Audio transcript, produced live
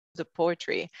the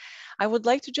poetry, I would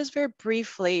like to just very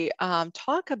briefly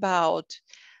talk about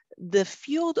the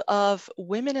field of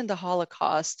women in the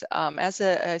Holocaust as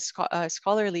a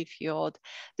scholarly field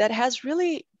that has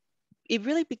really, it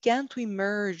really began to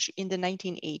emerge in the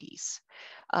 1980s,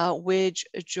 which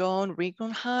Joan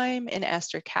Regenheim and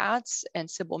Esther Katz and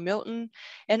Sybil Milton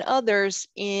and others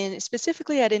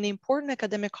specifically at an important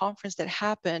academic conference that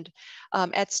happened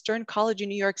at Stern College in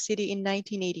New York City in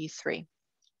 1983.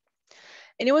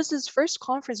 And it was this first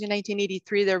conference in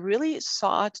 1983 that really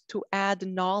sought to add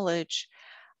knowledge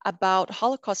about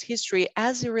Holocaust history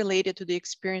as it related to the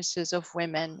experiences of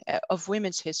women, of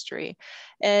women's history.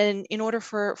 And in order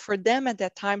for them at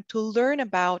that time to learn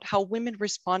about how women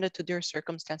responded to their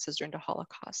circumstances during the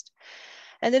Holocaust.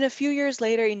 And then a few years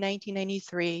later, in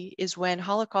 1993, is when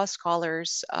Holocaust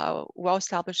scholars,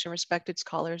 well-established and respected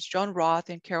scholars, John Roth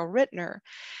and Carol Rittner,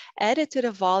 edited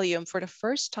a volume for the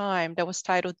first time that was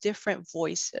titled Different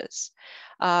Voices,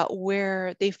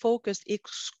 where they focused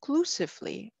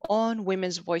exclusively on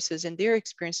women's voices and their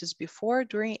experiences before,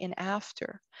 during, and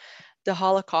after the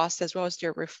Holocaust, as well as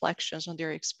their reflections on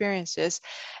their experiences.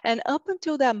 And up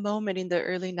until that moment in the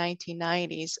early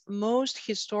 1990s, most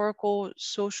historical,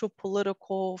 social,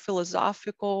 political,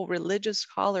 philosophical, religious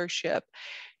scholarship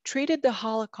treated the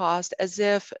Holocaust as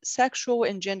if sexual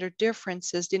and gender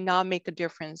differences did not make a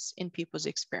difference in people's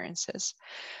experiences.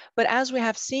 But as we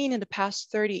have seen in the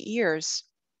past 30 years,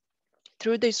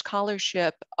 through the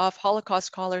scholarship of Holocaust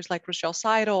scholars like Rochelle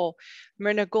Seidel,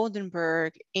 Myrna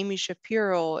Goldenberg, Amy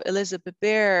Shapiro, Elizabeth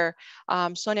Baer,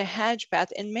 Sonia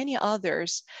Hedgepath, and many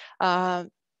others,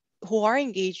 who are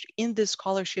engaged in this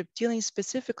scholarship dealing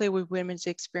specifically with women's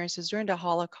experiences during the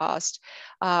Holocaust,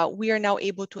 we are now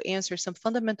able to answer some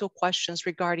fundamental questions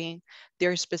regarding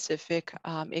their specific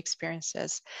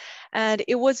experiences. And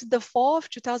it was the fall of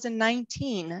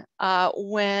 2019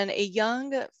 when a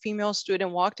young female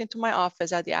student walked into my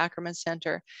office at the Ackerman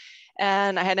Center.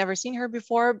 And I had never seen her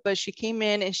before, but she came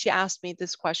in and she asked me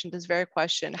this question, this very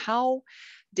question: how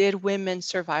did women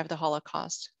survive the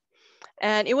Holocaust?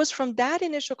 And it was from that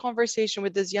initial conversation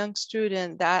with this young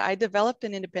student that I developed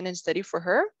an independent study for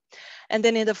her. And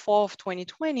then in the fall of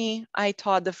 2020, I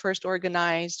taught the first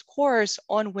organized course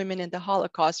on women in the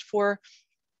Holocaust for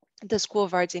the School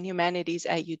of Arts and Humanities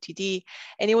at UTD.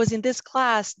 And it was in this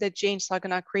class that Jane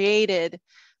Saginaw created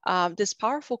this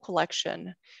powerful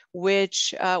collection,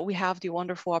 which we have the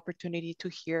wonderful opportunity to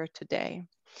hear today.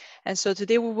 And so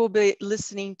today we will be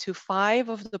listening to 5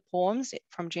 of the poems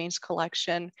from Jane's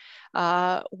collection,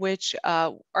 which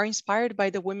are inspired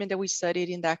by the women that we studied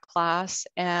in that class.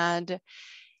 And,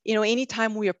 you know,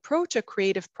 anytime we approach a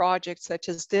creative project such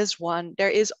as this one, there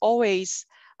is always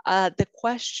the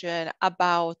question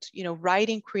about, you know,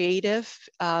 writing creative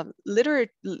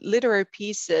literary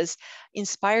pieces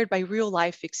inspired by real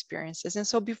life experiences. And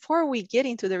so before we get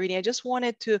into the reading, I just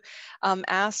wanted to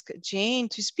ask Jane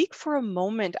to speak for a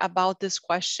moment about this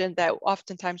question that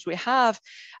oftentimes we have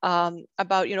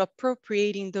about, you know,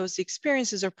 appropriating those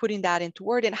experiences or putting that into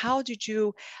word. And how did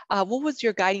you, what was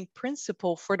your guiding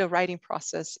principle for the writing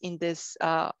process in this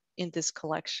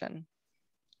collection?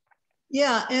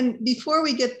 Yeah, and before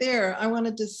we get there, I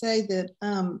wanted to say that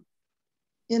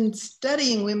in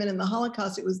studying women in the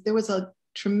Holocaust, there was a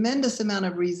tremendous amount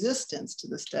of resistance to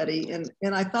the study.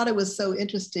 And I thought it was so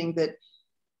interesting that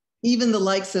even the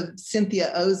likes of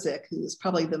Cynthia Ozick, who was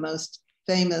probably the most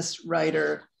famous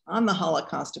writer on the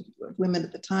Holocaust of women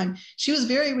at the time, she was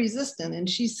very resistant. And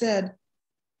she said,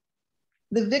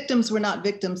 the victims were not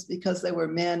victims because they were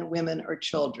men, women, or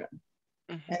children.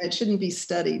 Mm-hmm. And it shouldn't be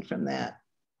studied from that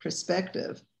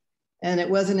perspective. And it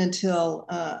wasn't until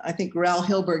I think Raoul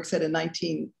Hilberg said in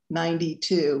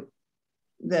 1992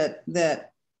 that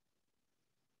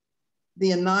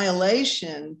the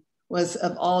annihilation was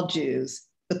of all Jews,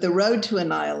 but the road to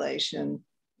annihilation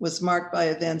was marked by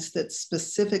events that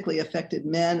specifically affected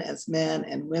men as men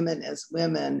and women as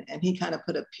women. And he kind of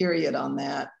put a period on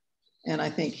that. And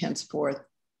I think henceforth,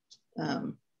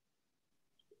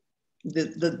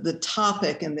 the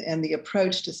topic and the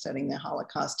approach to studying the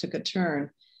Holocaust took a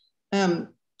turn.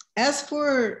 As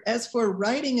for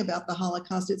writing about the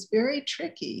Holocaust, it's very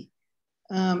tricky.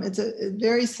 It's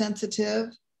very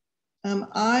sensitive.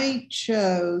 I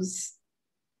chose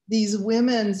these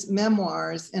women's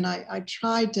memoirs, and I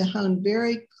tried to hone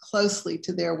very closely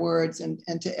to their words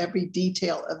and to every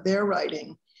detail of their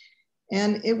writing.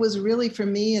 And it was really, for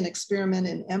me, an experiment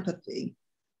in empathy,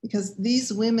 because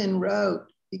these women wrote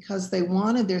because they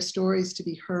wanted their stories to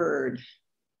be heard.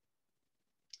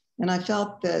 And I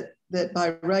felt that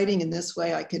by writing in this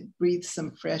way, I could breathe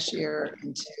some fresh air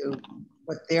into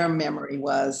what their memory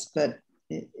was. But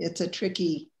it's a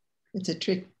tricky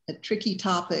a tricky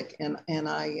topic, and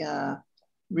I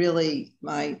really,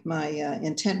 my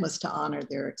intent was to honor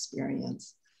their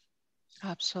experience.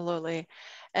 Absolutely.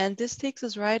 And this takes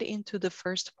us right into the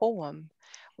first poem,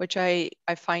 which I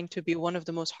find to be one of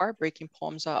the most heartbreaking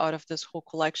poems out of this whole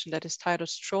collection, that is titled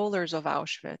Strollers of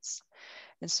Auschwitz.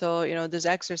 And so, this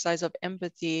exercise of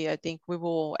empathy, I think we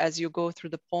will, as you go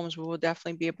through the poems, we will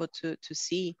definitely be able to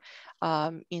see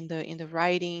in the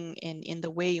writing and in the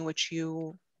way in which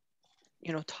you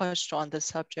touched on the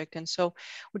subject. And so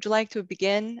would you like to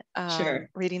begin Sure.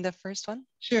 reading the first one?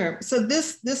 Sure. So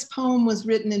this poem was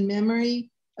written in memory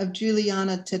of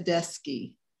Juliana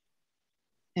Tedeschi,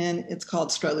 and it's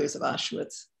called Strollers of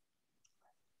Auschwitz.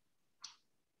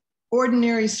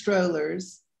 Ordinary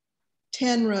strollers,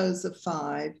 10 rows of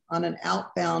 5 on an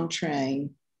outbound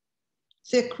train,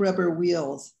 thick rubber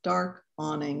wheels, dark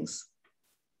awnings,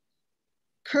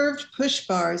 curved push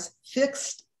bars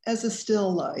fixed as a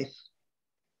still life,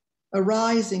 a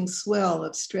rising swell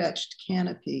of stretched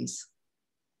canopies.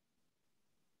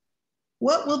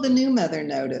 What will the new mother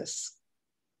notice?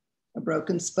 A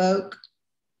broken spoke,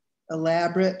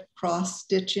 elaborate cross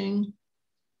stitching,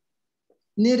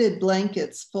 knitted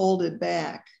blankets folded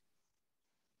back,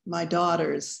 my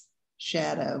daughter's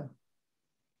shadow.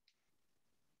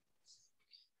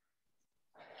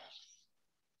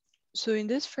 So in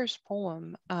this first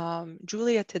poem,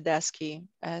 Julia Tedeschi,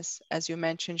 as you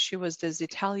mentioned, she was this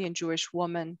Italian Jewish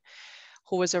woman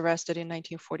who was arrested in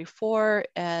 1944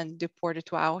 and deported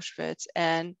to Auschwitz.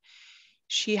 And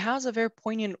she has a very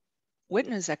poignant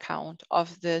witness account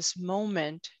of this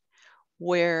moment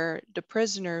where the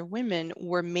prisoner women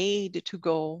were made to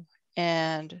go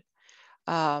and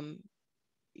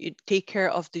take care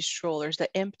of these strollers,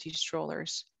 the empty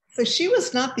strollers. So she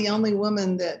was not the only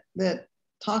woman that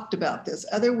talked about this.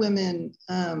 Other women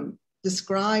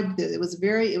described that it was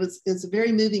a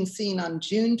very moving scene on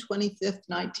June 25th,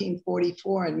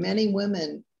 1944, and many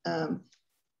women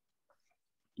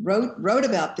wrote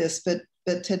about this, but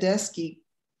Tedeschi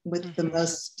with the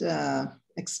most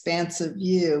expansive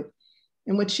view.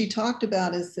 And what she talked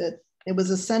about is that it was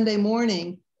a Sunday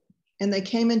morning and they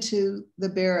came into the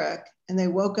barrack and they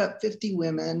woke up 50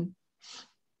 women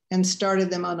and started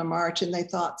them on a march. And they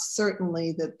thought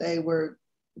certainly that they were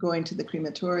going to the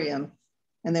crematorium,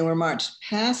 and they were marched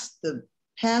past the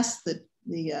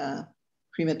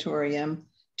crematorium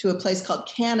to a place called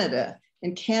Canada.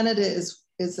 And Canada is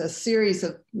a series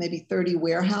of maybe 30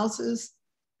 warehouses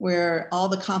where all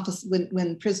the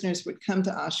when prisoners would come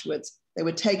to Auschwitz, they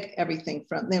would take everything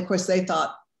from them. Of course, they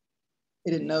thought,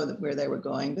 they didn't know where they were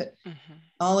going, but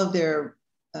all of their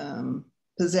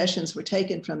possessions were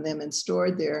taken from them and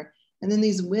stored there. And then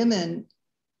these women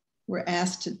were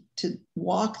asked to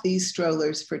walk these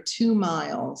strollers for 2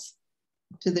 miles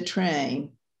to the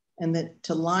train, and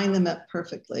to line them up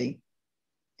perfectly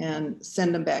and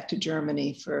send them back to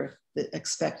Germany for the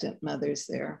expectant mothers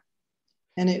there.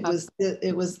 And it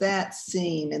was that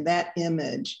scene and that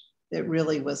image that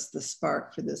really was the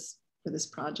spark for this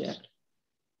project.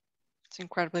 It's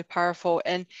incredibly powerful.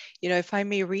 And, if I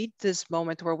may read this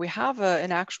moment where we have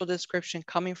an actual description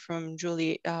coming from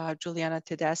Juliana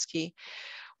Tedeschi,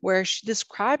 where she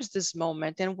describes this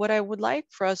moment. And what I would like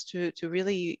for us to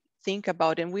really think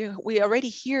about, and we already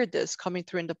hear this coming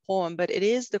through in the poem, but it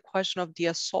is the question of the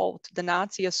assault, the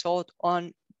Nazi assault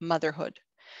on motherhood.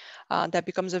 That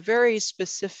becomes a very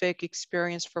specific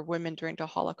experience for women during the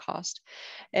Holocaust.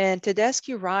 And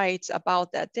Tedeschi writes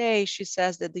about that day. She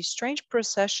says that the strange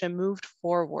procession moved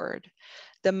forward.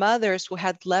 The mothers who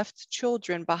had left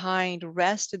children behind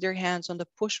rested their hands on the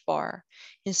push bar,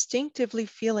 instinctively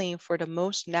feeling for the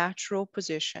most natural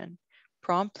position,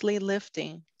 promptly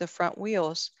lifting the front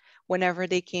wheels whenever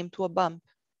they came to a bump.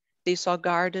 They saw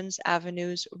gardens,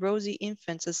 avenues, rosy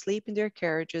infants asleep in their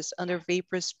carriages under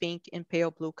vaporous pink and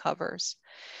pale blue covers.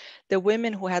 The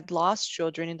women who had lost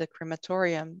children in the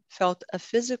crematorium felt a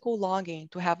physical longing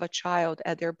to have a child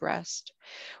at their breast,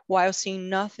 while seeing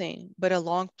nothing but a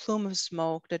long plume of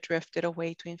smoke that drifted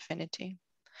away to infinity.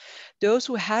 Those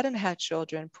who hadn't had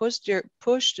children pushed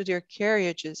their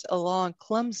carriages along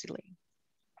clumsily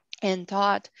and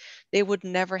thought they would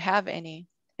never have any,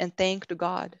 and thanked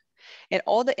God. And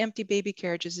all the empty baby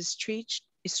carriages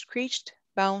screeched,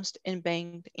 bounced, and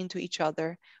banged into each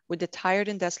other with the tired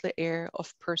and desolate air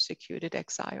of persecuted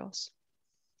exiles.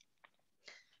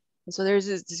 And so there's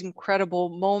this incredible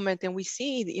moment, and we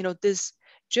see, this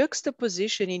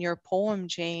juxtaposition in your poem,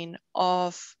 Jane,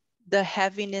 of the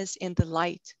heaviness and the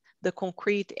light, the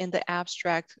concrete and the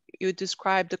abstract. You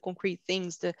describe the concrete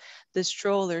things, the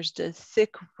strollers, the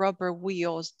thick rubber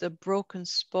wheels, the broken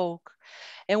spoke.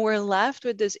 And we're left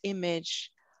with this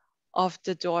image of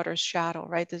the daughter's shadow,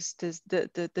 right?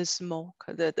 The smoke,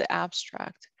 the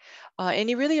abstract. And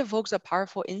it really evokes a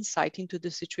powerful insight into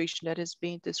the situation that is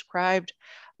being described.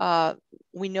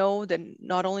 We know that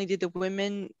not only did the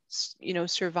women,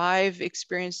 survive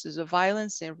experiences of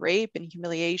violence and rape and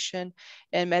humiliation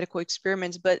and medical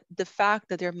experiments, but the fact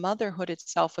that their motherhood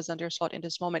itself was under assault in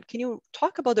this moment. Can you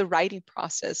talk about the writing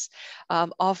process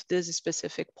of this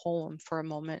specific poem for a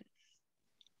moment?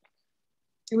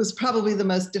 It was probably the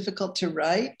most difficult to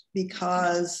write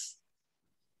because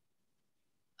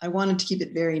I wanted to keep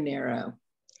it very narrow.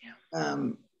 Yeah.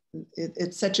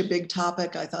 It's such a big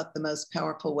topic. I thought the most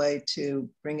powerful way to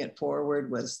bring it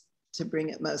forward was to bring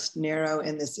it most narrow,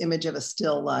 and this image of a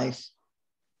still life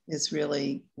is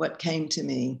really what came to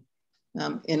me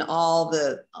in all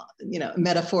the,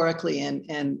 metaphorically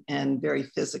and very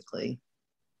physically.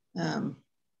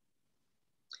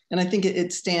 And I think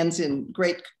it stands in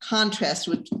great contrast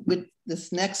with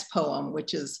this next poem,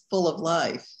 which is full of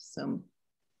life. So.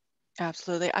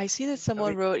 Absolutely. I see that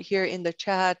someone wrote here in the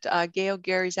chat, Gail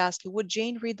Gary's asking, would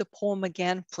Jane read the poem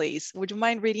again, please? Would you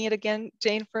mind reading it again,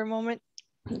 Jane, for a moment?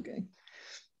 Okay.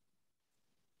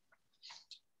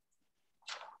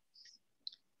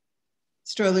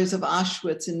 Strollers of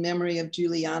Auschwitz in memory of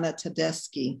Juliana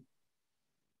Tedeschi.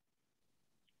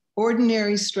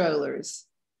 Ordinary strollers,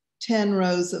 10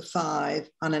 rows of 5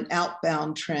 on an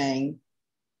outbound train,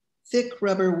 thick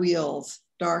rubber wheels,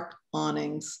 dark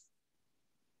awnings,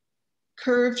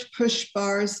 curved push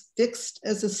bars fixed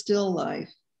as a still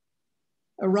life,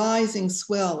 a rising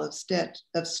swell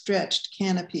of stretched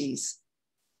canopies.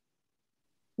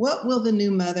 What will the new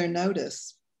mother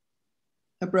notice?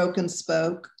 A broken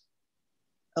spoke,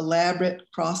 elaborate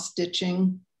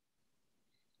cross-stitching,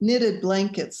 knitted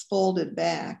blankets folded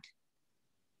back,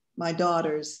 my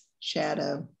daughter's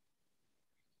shadow.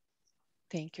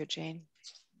 Thank you, Jane.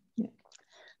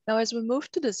 Now, as we move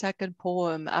to the second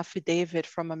poem, Affidavit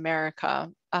from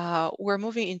America, we're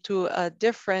moving into a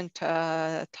different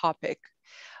topic,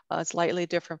 slightly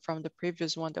different from the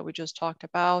previous one that we just talked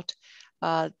about.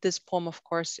 This poem, of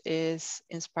course, is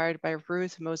inspired by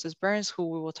Ruth Moses Burns, who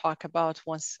we will talk about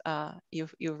once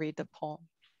you read the poem.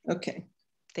 Okay.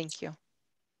 Thank you.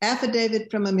 Affidavit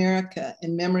from America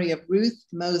in memory of Ruth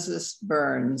Moses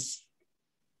Burns.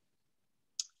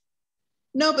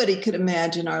 Nobody could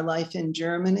imagine our life in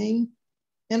Germany.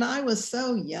 And I was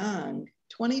so young,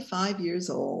 25 years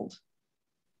old.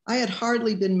 I had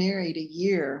hardly been married a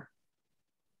year.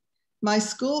 My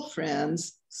school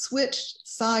friends switched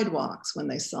sidewalks when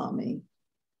they saw me.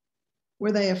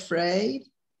 Were they afraid?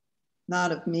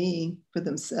 Not of me, for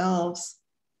themselves.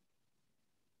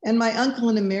 And my uncle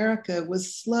in America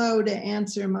was slow to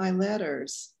answer my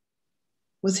letters.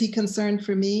 Was he concerned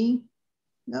for me?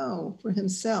 No, for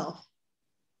himself.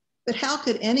 But how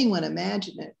could anyone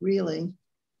imagine it, really?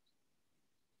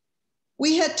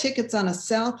 We had tickets on a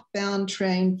southbound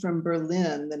train from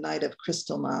Berlin the night of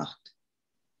Kristallnacht.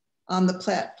 On the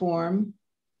platform,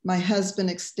 my husband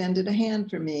extended a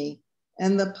hand for me,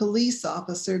 and the police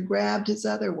officer grabbed his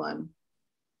other one.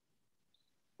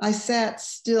 I sat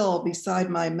still beside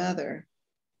my mother.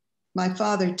 My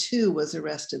father, too, was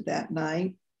arrested that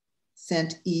night,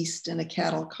 sent east in a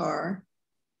cattle car,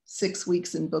 6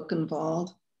 weeks in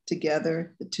Buchenwald.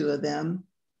 Together, the two of them.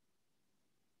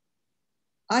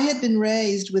 I had been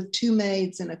raised with 2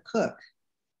 maids and a cook.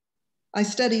 I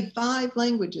studied 5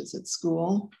 languages at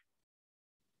school.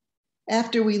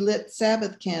 After we lit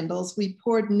Sabbath candles, we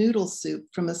poured noodle soup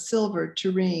from a silver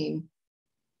tureen.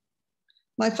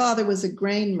 My father was a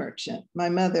grain merchant, my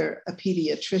mother a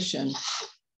pediatrician.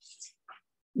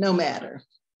 No matter.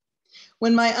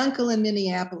 When my uncle in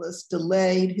Minneapolis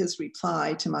delayed his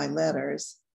reply to my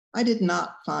letters, I did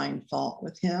not find fault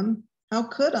with him. How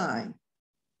could I?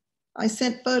 I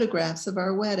sent photographs of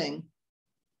our wedding.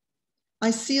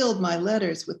 I sealed my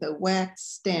letters with a wax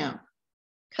stamp,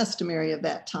 customary of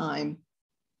that time.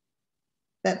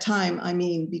 That time, I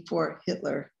mean before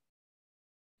Hitler.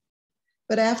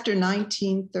 But after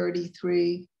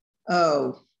 1933,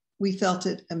 we felt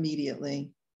it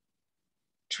immediately.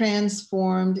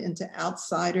 Transformed into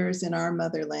outsiders in our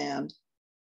motherland.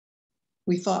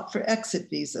 We fought for exit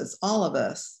visas, all of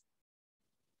us.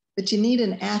 But you need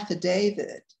an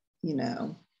affidavit,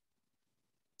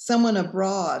 someone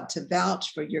abroad to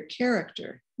vouch for your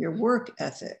character, your work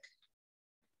ethic,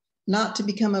 not to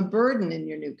become a burden in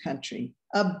your new country,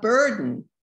 a burden.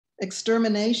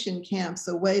 Extermination camps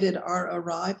awaited our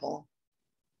arrival.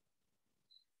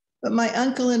 But my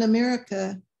uncle in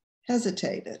America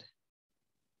hesitated.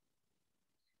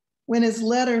 When his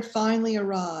letter finally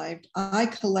arrived, I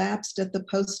collapsed at the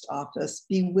post office,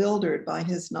 bewildered by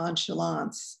his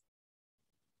nonchalance.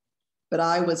 but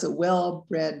I was a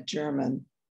well-bred German.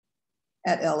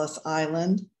 At Ellis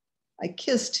Island, I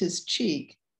kissed his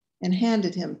cheek and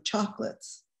handed him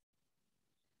chocolates.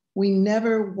 We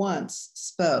never once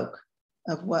spoke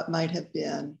of what might have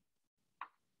been.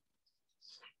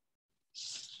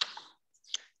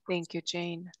 Thank you,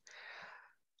 Jane.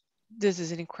 This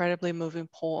is an incredibly moving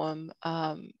poem.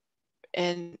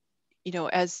 And, you know,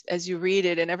 as you read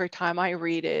it, and every time I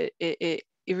read it, it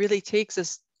really takes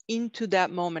us into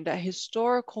that moment, that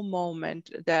historical moment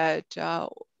that,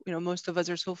 you know, most of us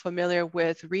are so familiar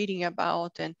with reading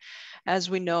about. And as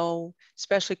we know,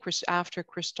 especially after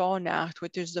Kristallnacht,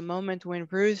 which is the moment when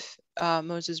Ruth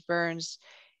Moses Burns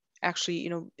actually, you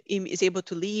know, is able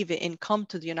to leave and come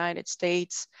to the United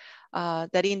States.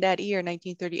 That in that year,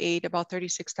 1938, about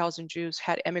 36,000 Jews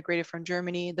had emigrated from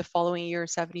Germany. The following year,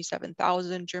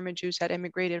 77,000 German Jews had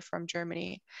emigrated from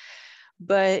Germany.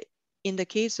 But in the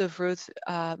case of Ruth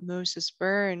Moses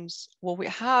Burns, what we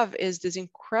have is this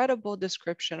incredible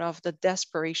description of the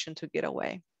desperation to get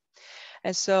away.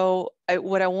 And so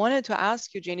what I wanted to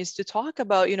ask you, Jane, is to talk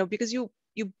about, you know, because you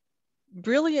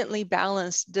brilliantly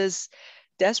balance this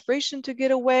desperation to get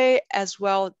away, as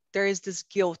well there is this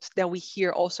guilt that we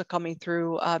hear also coming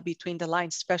through between the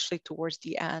lines, especially towards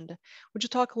the end. Would you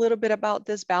talk a little bit about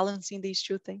this, balancing these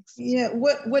two things? Yeah,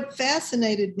 what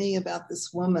fascinated me about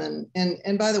this woman,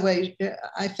 and by the way,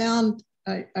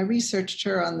 I researched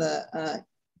her on the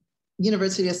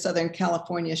University of Southern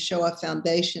California Shoah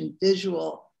Foundation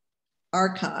visual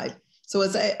archive. So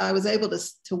as I was able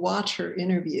to watch her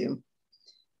interview,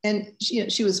 and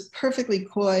she was perfectly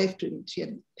coiffed, and she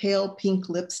had pale pink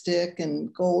lipstick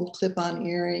and gold clip-on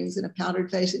earrings and a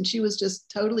powdered face, and she was just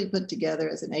totally put together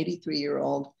as an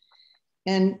 83-year-old.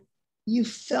 And you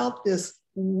felt this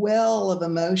well of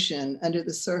emotion under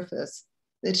the surface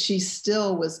that she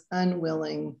still was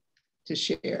unwilling to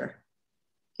share.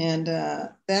 And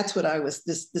that's what I was,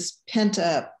 this pent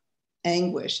up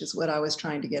anguish is what I was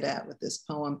trying to get at with this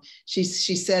poem. She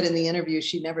said in the interview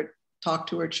she never talked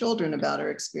to her children about her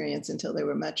experience until they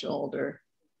were much older.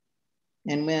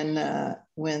 And when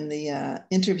the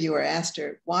interviewer asked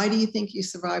her, "Why do you think you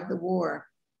survived the war?"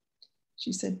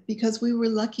 She said, "Because we were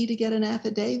lucky to get an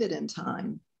affidavit in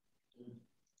time."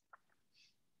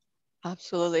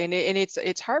 Absolutely, and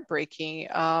it's heartbreaking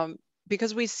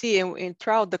because we see in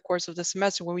throughout the course of the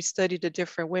semester when we study the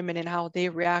different women and how they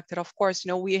reacted. Of course, you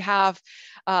know, we have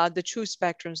the two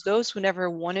spectrums: those who never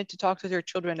wanted to talk to their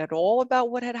children at all about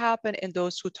what had happened, and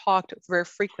those who talked very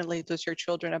frequently to their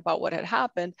children about what had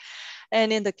happened.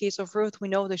 And in the case of Ruth, we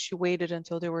know that she waited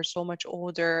until they were so much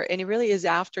older. And it really is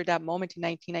after that moment in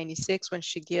 1996 when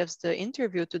she gives the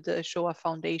interview to the Shoah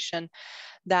Foundation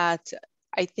that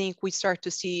I think we start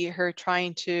to see her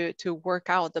trying to work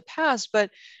out the past.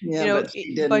 But, yeah, you know, but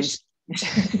she didn't.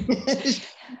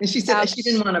 And she said she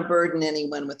didn't want to burden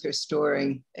anyone with her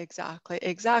story.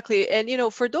 Exactly. And, you know,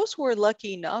 for those who are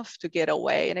lucky enough to get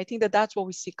away, and I think that that's what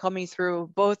we see coming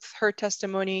through both her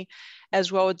testimony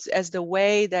as well as the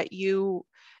way that you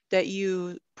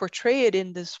portray it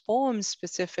in this poem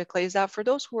specifically, is that for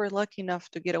those who are lucky enough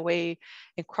to get away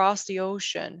and cross the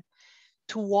ocean,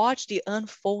 to watch the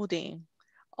unfolding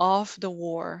of the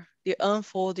war, the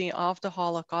unfolding of the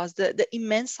Holocaust, the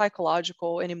immense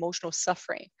psychological and emotional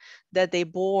suffering that they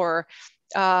bore,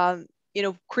 you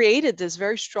know, created this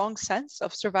very strong sense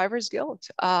of survivor's guilt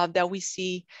that we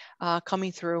see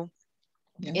coming through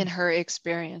in her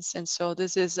experience. And so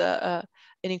this is an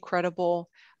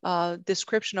incredible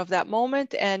description of that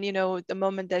moment. And, you know, the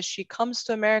moment that she comes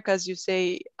to America, as you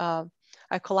say,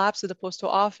 I collapsed at the postal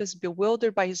office,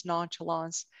 bewildered by his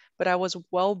nonchalance, but I was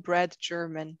well-bred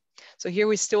German. So here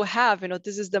we still have, you know,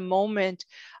 this is the moment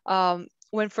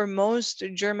when for most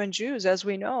German Jews, as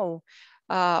we know,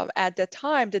 at that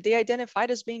time, that they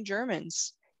identified as being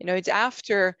Germans. You know, it's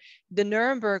after the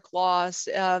Nuremberg laws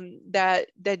that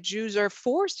Jews are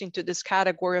forced into this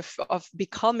category of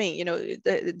becoming, you know,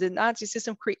 the Nazi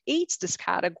system creates this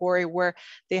category where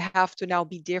they have to now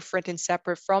be different and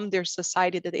separate from their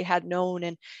society that they had known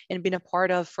and been a part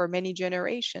of for many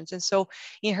generations. And so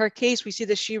in her case, we see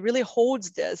that she really holds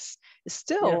this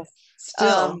still. Yes,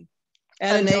 still.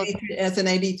 And Until, as an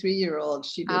 83-year-old,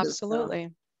 she did as well. absolutely.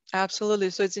 Absolutely.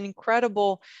 So it's an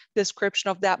incredible description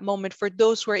of that moment for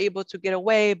those who are able to get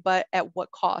away, but at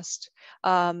what cost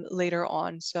later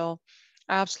on. So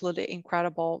absolutely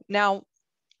incredible. Now,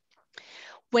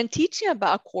 when teaching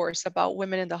about a course about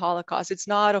women in the Holocaust, it's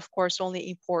not, of course, only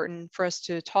important for us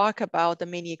to talk about the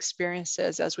many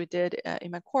experiences as we did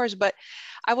in my course, but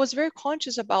I was very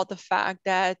conscious about the fact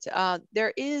that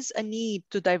there is a need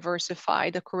to diversify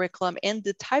the curriculum and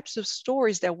the types of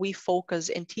stories that we focus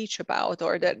and teach about,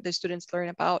 or that the students learn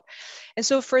about. And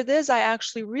so for this, I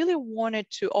actually really wanted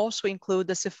to also include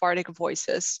the Sephardic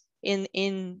voices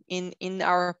in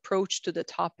our approach to the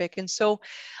topic. And so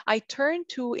I turned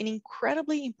to an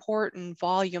incredibly important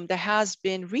volume that has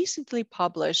been recently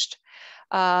published,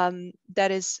 that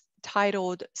is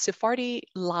titled Sephardi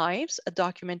Lives, a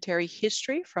Documentary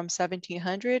History from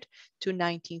 1700 to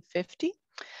 1950.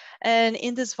 And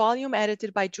in this volume,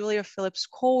 edited by Julia Phillips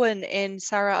Cohen and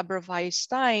Sarah Abravai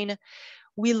Stein,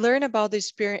 we learn about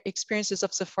the experiences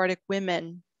of Sephardic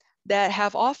women that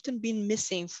have often been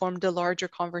missing from the larger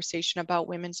conversation about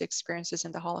women's experiences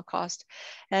in the Holocaust.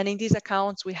 And in these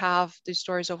accounts, we have the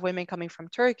stories of women coming from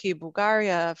Turkey,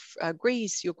 Bulgaria,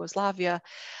 Greece, Yugoslavia.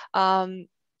 And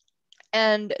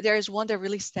there is one that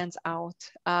really stands out,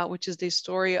 which is the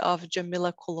story of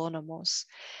Jamila Kolonomos.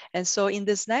 And so in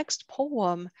this next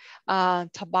poem,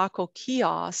 Tobacco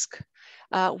Kiosk,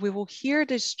 we will hear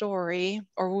the story,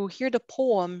 or we'll hear the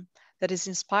poem that is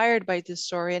inspired by this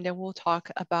story, and then we'll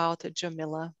talk about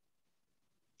Jamila.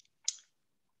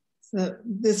 So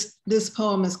this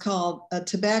poem is called A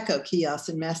Tobacco Kiosk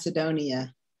in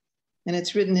Macedonia, and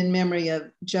it's written in memory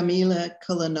of Jamila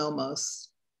Kolonomos.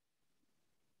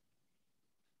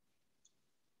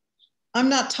 I'm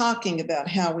not talking about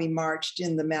how we marched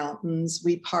in the mountains,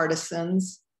 we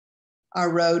partisans,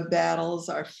 our road battles,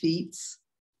 our feats.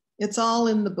 It's all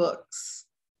in the books.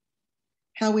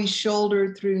 How we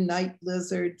shouldered through night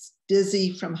blizzards,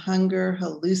 dizzy from hunger,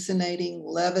 hallucinating,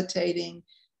 levitating,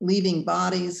 leaving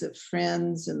bodies of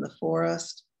friends in the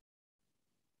forest.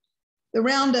 The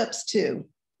roundups too.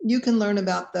 You can learn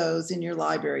about those in your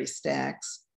library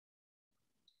stacks.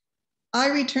 I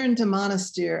returned to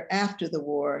Monastir after the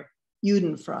war,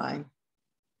 Judenfrei.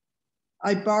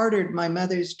 I bartered my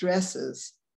mother's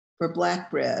dresses for black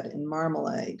bread and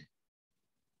marmalade.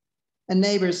 A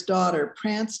neighbor's daughter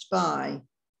pranced by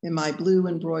in my blue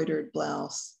embroidered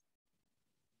blouse.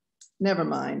 Never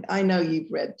mind, I know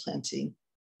you've read plenty.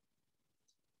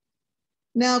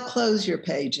 Now close your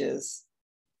pages,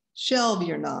 shelve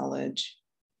your knowledge,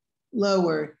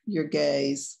 lower your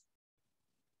gaze.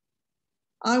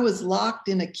 I was locked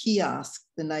in a kiosk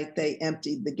the night they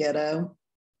emptied the ghetto.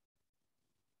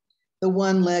 The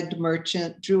one-legged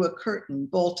merchant drew a curtain,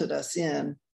 bolted us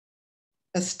in.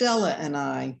 Estella and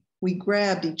I, we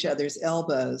grabbed each other's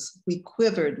elbows. We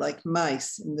quivered like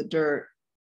mice in the dirt.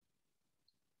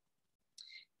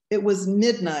 It was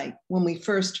midnight when we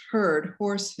first heard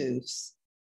horse hoofs,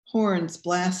 horns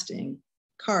blasting,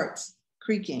 carts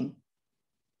creaking.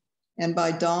 And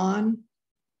by dawn,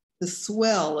 the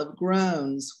swell of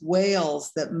groans,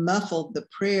 wails that muffled the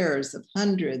prayers of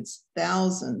hundreds,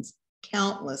 thousands,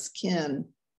 countless kin.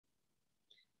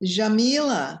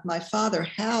 Jamila, my father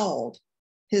howled,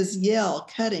 his yell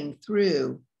cutting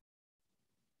through.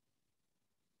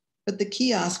 But the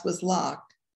kiosk was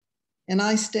locked, and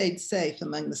I stayed safe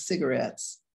among the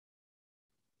cigarettes.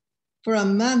 For a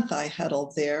month I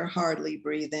huddled there, hardly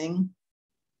breathing.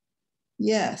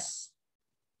 Yes,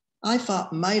 I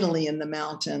fought mightily in the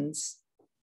mountains.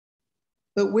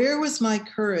 But where was my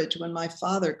courage when my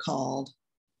father called?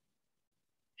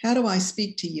 How do I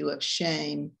speak to you of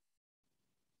shame?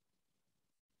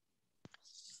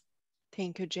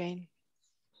 Thank you, Jane.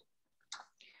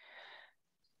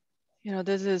 You know,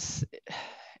 this is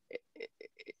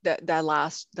the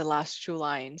last two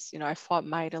lines. You know, I fought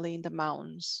mightily in the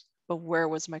mountains, but where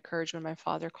was my courage when my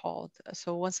father called?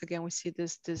 So once again, we see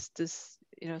this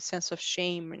you know, sense of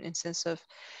shame and sense of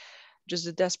just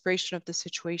the desperation of the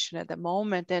situation at the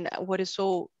moment. And what is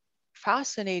so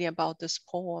fascinating about this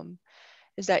poem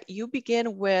is that you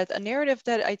begin with a narrative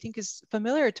that I think is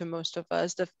familiar to most of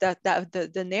us,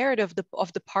 the narrative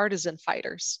of the partisan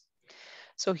fighters.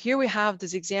 So here we have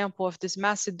this example of this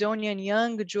Macedonian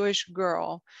young Jewish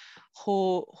girl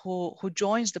who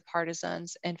joins the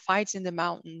partisans and fights in the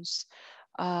mountains.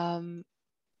 But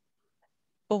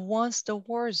once the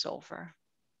war is over,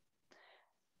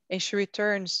 and she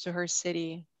returns to her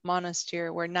city,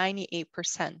 Monastir, where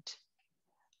 98%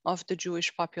 of the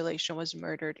Jewish population was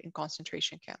murdered in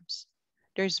concentration camps.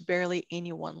 There's barely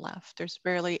anyone left. There's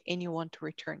barely anyone to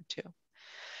return to.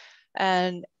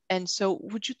 And so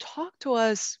would you talk to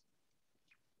us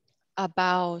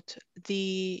about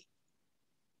the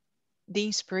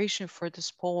inspiration for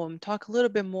this poem? Talk a little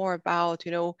bit more about,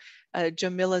 you know,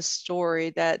 Jamila's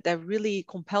story that really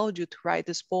compelled you to write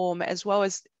this poem, as well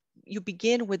as you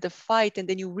begin with the fight, and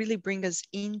then you really bring us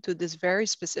into this very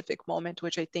specific moment,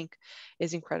 which I think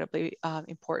is incredibly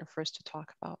important for us to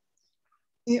talk about.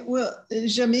 Yeah, well,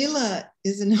 Jamila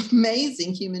is an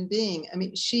amazing human being. I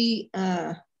mean, she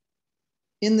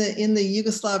in the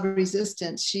Yugoslav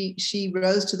resistance, she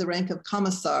rose to the rank of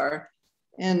commissar,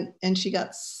 and she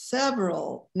got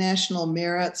several national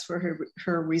merits for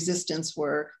her resistance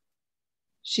work.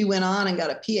 She went on and got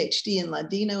a PhD in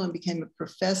Ladino and became a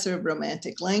professor of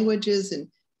Romantic languages. And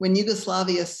when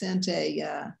Yugoslavia sent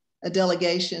a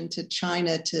delegation to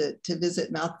China to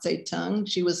visit Mao Zedong,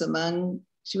 she was among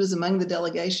the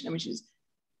delegation. I mean, she was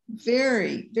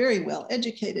very, very well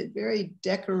educated, very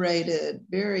decorated,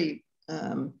 very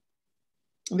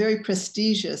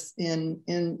prestigious in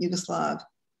Yugoslav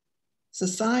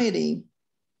society.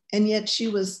 And yet she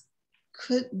was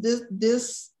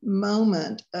this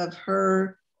moment of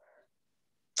her,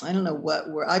 I don't know what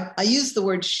word, I use the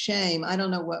word shame. I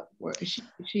don't know what word.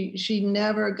 She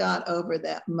never got over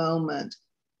that moment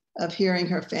of hearing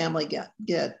her family get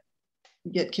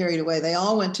carried away. They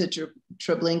all went to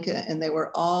Treblinka, and they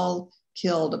were all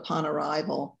killed upon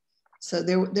arrival. So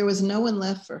there was no one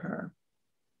left for her.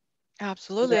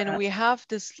 Absolutely. And we have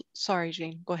this, sorry,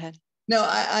 Jane, go ahead. No,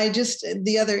 I just,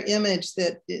 the other image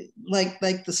that, like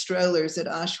the strollers at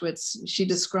Auschwitz, she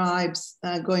describes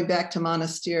going back to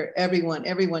Monastir,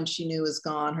 everyone she knew is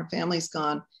gone, her family's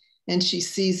gone, and she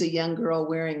sees a young girl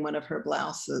wearing one of her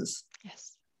blouses.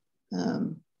 Yes.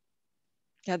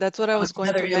 Yeah, that's what I was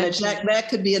going to mention. That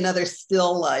could be another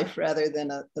still life rather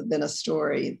than a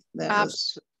story.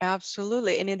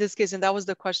 Absolutely. And in this case, and that was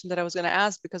the question that I was going to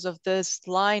ask, because of this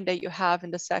line that you have in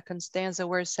the second stanza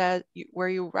where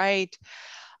you write,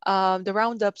 the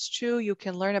roundups too, you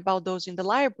can learn about those in the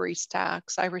library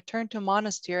stacks. I returned to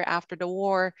Monastir after the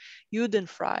war,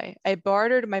 Judenfrei. I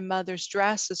bartered my mother's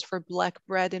dresses for black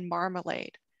bread and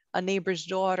marmalade. A neighbor's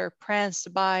daughter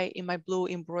pranced by in my blue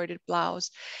embroidered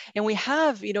blouse. And we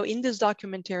have, in this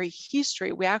documentary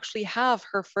history, we actually have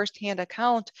her firsthand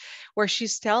account where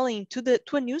she's telling to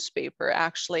a newspaper,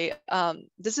 actually.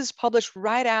 This is published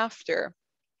right after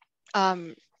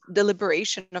the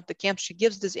liberation of the camp. She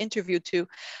gives this interview to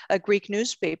a Greek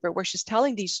newspaper where she's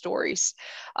telling these stories.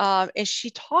 And she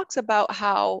talks about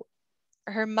how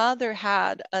her mother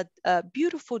had a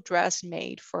beautiful dress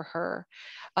made for her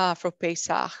for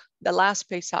Pesach, the last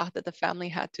Pesach that the family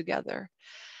had together.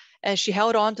 And she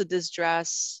held on to this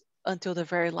dress until the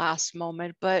very last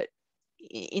moment. But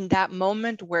in that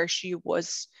moment where she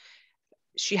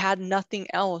had nothing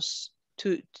else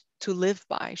to live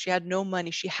by, she had no money,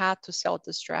 she had to sell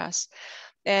this dress.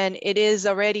 And it is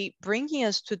already bringing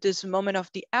us to this moment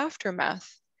of the aftermath.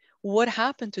 What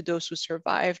happened to those who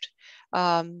survived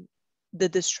the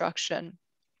destruction?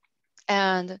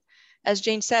 And as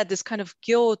Jane said, this kind of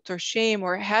guilt or shame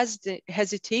or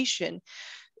hesitation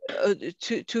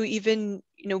to even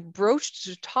broach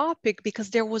the topic, because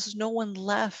there was no one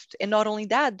left. And not only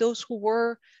that, those who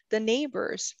were the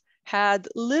neighbors had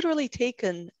literally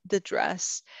taken the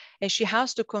dress, and she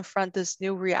has to confront this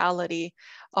new reality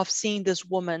of seeing this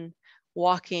woman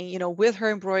walking, with her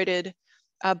embroidered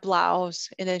blouse,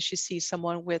 and then she sees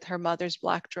someone with her mother's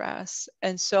black dress.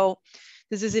 And so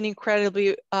this is an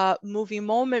incredibly moving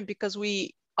moment, because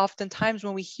we oftentimes,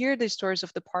 when we hear the stories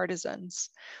of the partisans,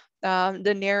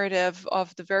 the narrative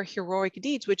of the very heroic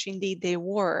deeds, which indeed they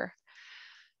were.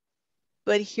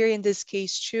 But here in this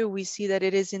case too, we see that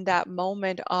it is in that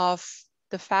moment of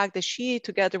the fact that she,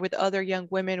 together with other young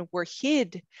women, were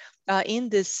hid in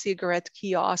this cigarette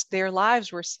kiosk. Their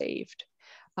lives were saved.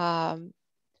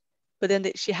 But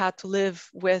then she had to live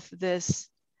with this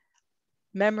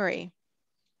memory,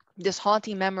 this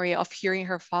haunting memory of hearing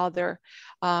her father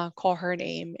call her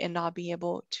name and not being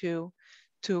able to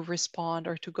respond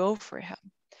or to go for him.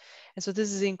 And so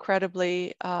this is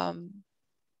incredibly,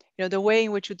 the way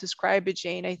in which you describe it,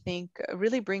 Jane, I think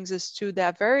really brings us to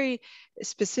that very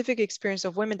specific experience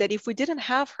of women that if we didn't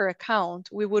have her account,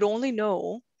 we would only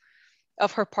know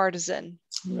of her partisan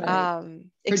her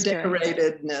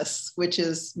decoratedness, which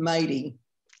is mighty.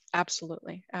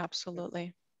 Absolutely,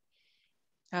 absolutely.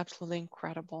 Absolutely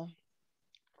incredible.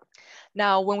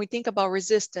 Now, when we think about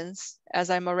resistance, as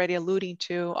I'm already alluding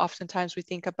to, oftentimes we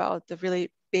think about the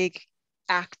really big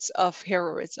acts of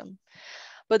heroism.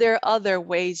 But there are other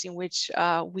ways in which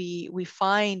we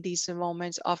find these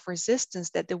moments of resistance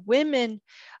that the women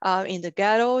in the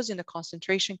ghettos, in the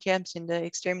concentration camps, in the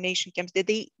extermination camps, that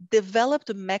they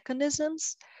developed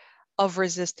mechanisms of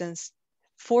resistance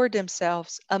for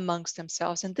themselves, amongst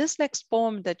themselves. And this next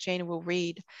poem that Jane will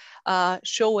read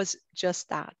show us just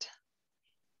that.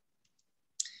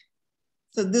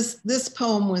 So this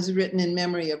poem was written in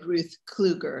memory of Ruth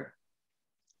Kluger,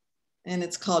 and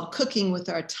it's called Cooking with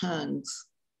Our Tongues.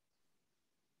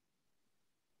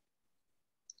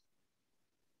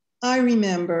 I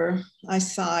remember I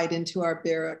sighed into our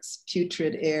barracks'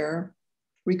 putrid air,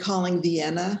 recalling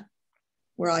Vienna,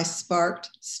 where I sparked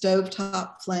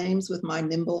stovetop flames with my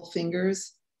nimble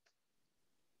fingers.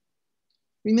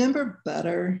 Remember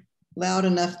butter, loud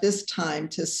enough this time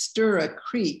to stir a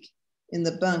creak in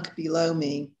the bunk below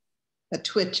me, a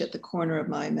twitch at the corner of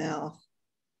my mouth.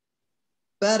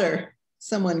 Butter,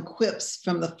 someone quips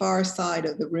from the far side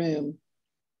of the room.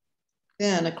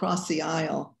 Then across the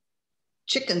aisle,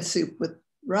 chicken soup with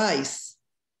rice.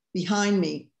 Behind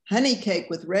me, honey cake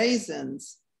with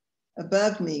raisins.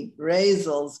 Above me,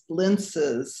 raisels,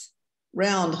 blintzes,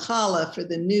 round challah for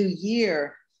the new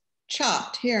year,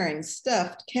 chopped herring,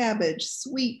 stuffed cabbage,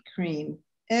 sweet cream,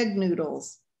 egg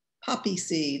noodles, poppy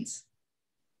seeds,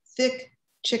 thick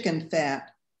chicken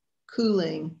fat,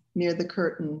 cooling near the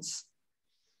curtains.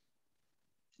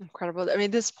 Incredible. I mean,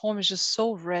 this poem is just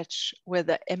so rich with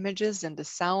the images and the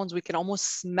sounds. We can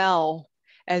almost smell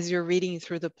as you're reading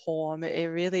through the poem. It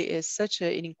really is such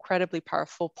an incredibly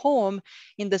powerful poem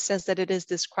in the sense that it is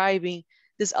describing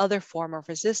this other form of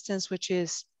resistance, which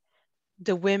is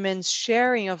the women's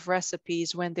sharing of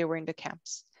recipes when they were in the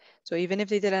camps. So even if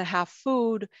they didn't have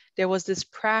food, there was this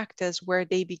practice where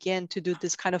they began to do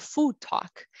this kind of food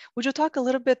talk. Would you talk a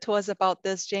little bit to us about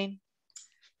this, Jane?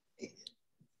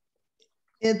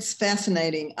 It's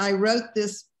fascinating. I wrote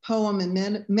this poem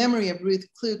in memory of Ruth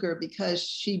Kluger because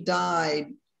she died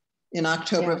in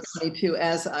October of 22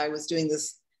 as I was doing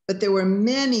this. But there were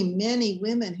many, many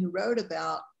women who wrote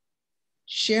about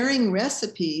sharing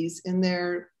recipes in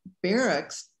their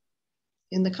barracks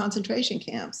in the concentration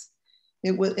camps.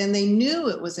 It was, and they knew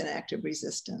it was an act of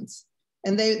resistance.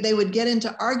 And they would get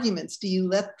into arguments. Do you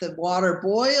let the water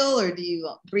boil, or do you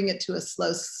bring it to a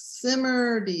slow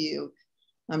simmer? Do you,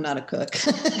 I'm not a cook,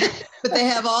 but they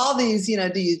have all these, you know,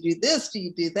 do you do this? Do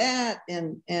you do that?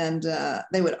 And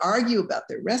they would argue about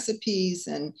their recipes.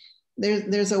 And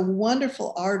there's a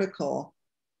wonderful article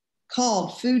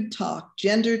called Food Talk,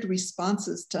 Gendered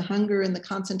Responses to Hunger in the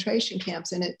Concentration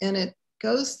Camps. And it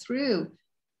goes through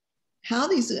how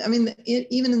these, I mean,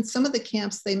 even in some of the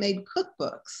camps, they made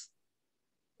cookbooks.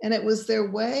 And it was their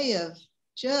way of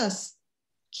just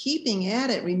keeping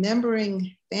at it,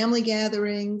 remembering family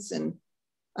gatherings. And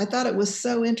I thought it was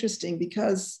so interesting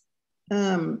because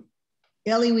Elie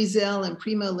Wiesel and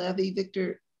Primo Levi,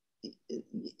 Victor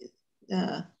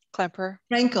Klemperer.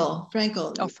 Frankel.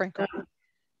 Oh, Frankel.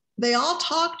 They all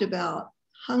talked about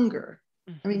hunger.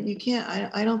 Mm-hmm. I mean, you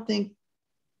can't, I don't think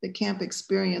the camp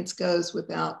experience goes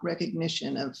without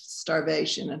recognition of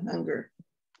starvation and hunger.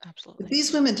 Absolutely. But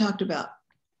these women talked about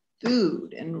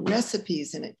food and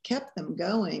recipes, and it kept them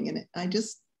going. And I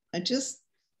just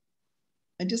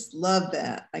love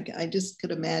that. I just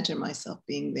could imagine myself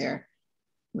being there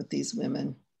with these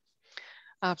women.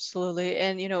 Absolutely.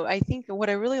 And, you know, I think what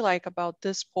I really like about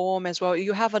this poem as well,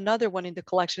 you have another one in the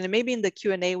collection, and maybe in the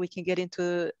Q&A, we can get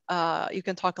into, you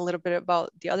can talk a little bit about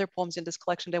the other poems in this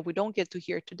collection that we don't get to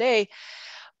hear today.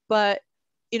 But,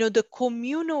 you know, the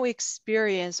communal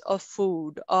experience of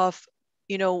food, of,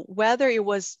 you know, whether it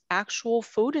was actual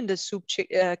food in the soup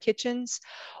kitchens,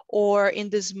 or in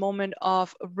this moment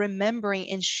of remembering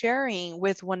and sharing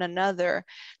with one another,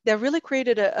 that really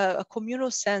created a communal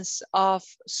sense of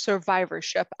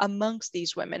survivorship amongst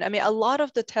these women. I mean, a lot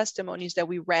of the testimonies that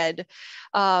we read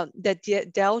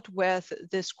that dealt with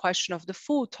this question of the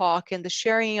food talk and the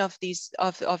sharing of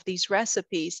these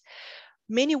recipes,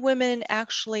 many women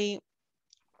actually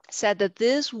said that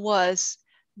this was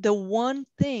the one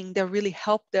thing that really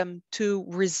helped them to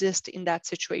resist in that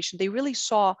situation. They really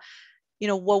saw, you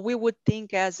know, what we would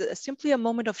think as simply a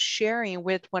moment of sharing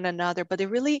with one another, but they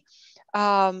really,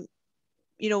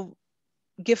 you know,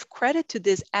 give credit to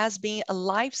this as being a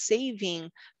life-saving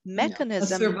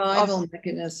mechanism, a survival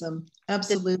mechanism.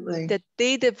 Absolutely. That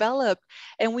they developed.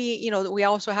 And we, you know, we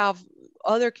also have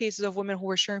other cases of women who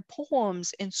were sharing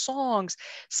poems and songs,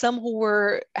 some who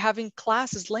were having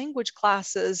classes, language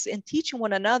classes, and teaching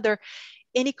one another.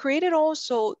 And it created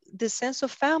also this sense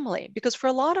of family, because for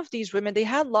a lot of these women, they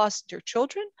had lost their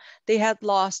children, they had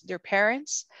lost their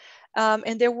parents,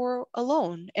 and they were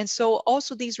alone. And so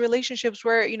also these relationships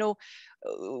where, you know,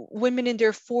 women in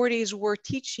their 40s were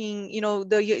teaching, you know,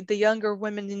 the younger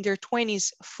women in their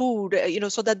 20s food, you know,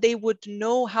 so that they would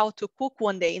know how to cook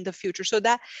one day in the future. So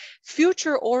that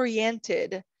future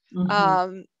oriented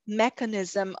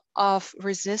mechanism of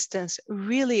resistance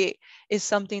really is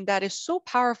something that is so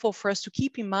powerful for us to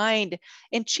keep in mind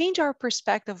and change our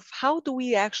perspective of how do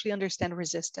we actually understand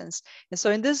resistance. And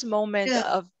so in this moment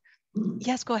Yeah. of,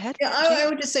 yes, go ahead, Yeah, Jane. I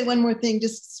would just say one more thing,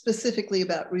 just specifically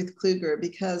about Ruth Kluger,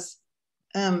 because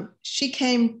she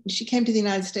came to the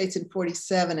United States in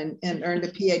 1947 and earned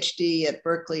a PhD at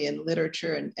Berkeley in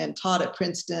literature and taught at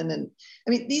Princeton. And I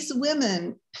mean, these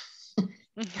women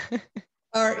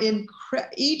are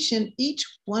each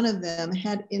one of them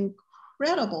had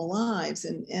incredible lives,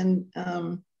 and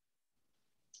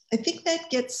I think that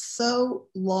gets so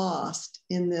lost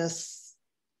in this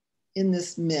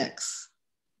mix.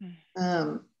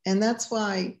 And that's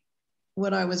why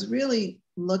what I was really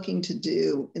looking to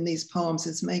do in these poems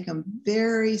is make them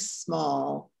very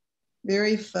small,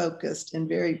 very focused, and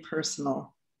very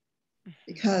personal,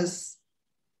 because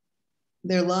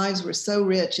their lives were so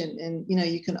rich. And you know,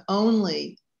 you can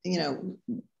only, you know,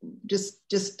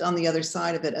 just on the other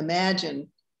side of it, imagine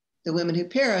the women who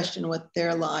perished and what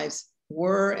their lives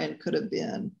were and could have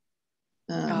been.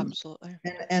 Absolutely.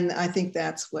 And I think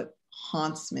that's what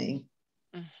haunts me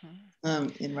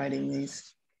in writing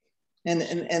these.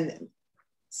 And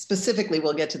specifically,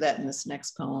 we'll get to that in this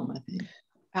next poem, I think.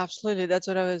 Absolutely. That's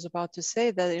what I was about to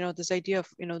say, that, you know, this idea of,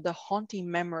 you know, the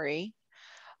haunting memory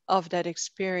of that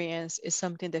experience is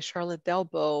something that Charlotte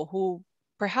Delbo, who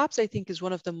perhaps I think is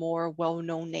one of the more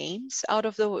well-known names out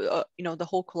of the, you know, the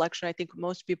whole collection. I think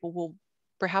most people will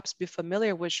perhaps be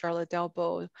familiar with Charlotte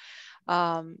Delbo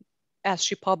as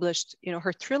she published, you know,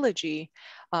 her trilogy.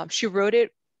 She wrote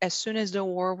it as soon as the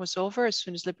war was over, as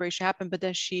soon as liberation happened, but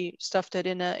then she stuffed it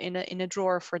in a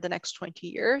drawer for the next 20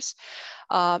 years.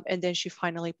 And then she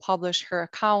finally published her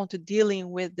account dealing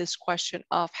with this question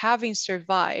of having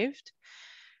survived,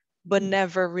 but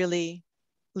never really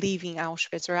leaving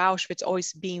Auschwitz, or Auschwitz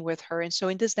always being with her. And so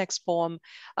in this next poem,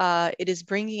 it is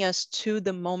bringing us to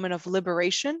the moment of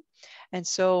liberation. And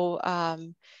so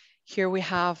here we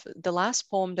have the last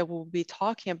poem that we'll be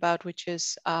talking about, which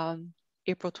is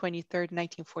April 23rd,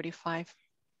 1945.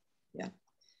 Yeah.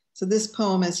 So this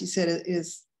poem, as you said,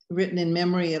 is written in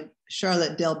memory of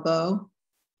Charlotte Delbo,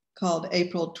 called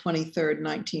April 23rd,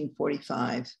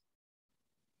 1945.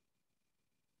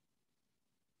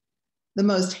 The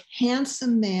most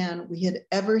handsome man we had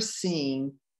ever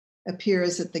seen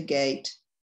appears at the gate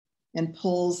and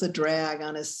pulls a drag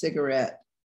on his cigarette.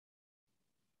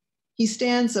 He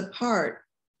stands apart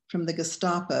from the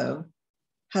Gestapo,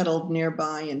 huddled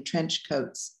nearby in trench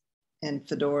coats and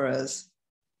fedoras.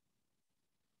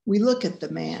 We look at the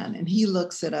man and he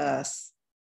looks at us.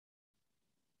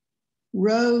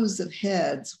 Rows of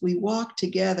heads, we walk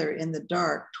together in the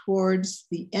dark towards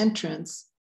the entrance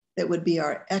that would be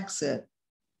our exit,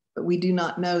 but we do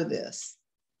not know this.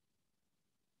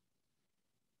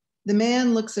 The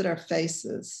man looks at our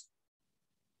faces,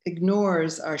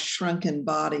 ignores our shrunken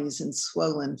bodies and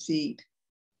swollen feet.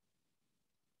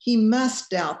 He must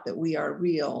doubt that we are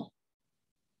real,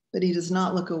 but he does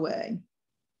not look away.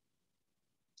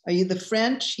 Are you the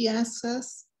French? He asks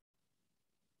us.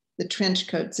 The trench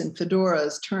coats and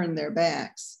fedoras turn their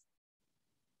backs.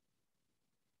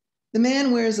 The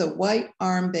man wears a white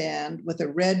armband with a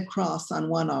red cross on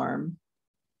one arm,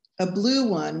 a blue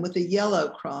one with a yellow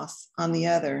cross on the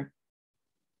other.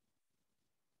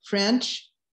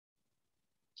 French?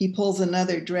 He pulls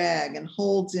another drag and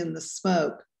holds in the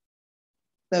smoke,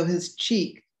 though his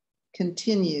cheek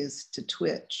continues to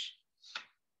twitch.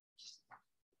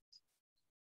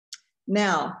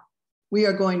 Now, we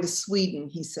are going to Sweden,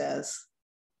 he says.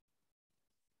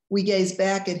 We gaze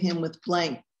back at him with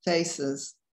blank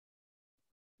faces.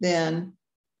 Then,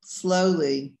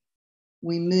 slowly,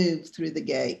 we move through the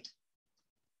gate.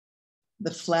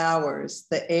 The flowers,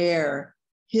 the air,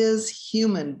 his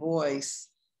human voice,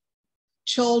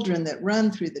 children that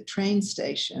run through the train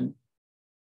station.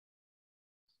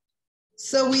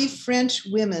 So we French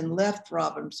women left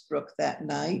Ravensbrück that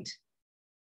night.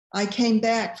 I came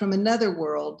back from another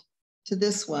world to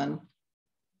this one.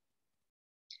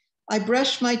 I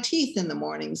brush my teeth in the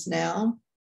mornings now,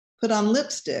 put on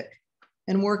lipstick,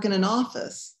 and work in an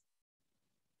office.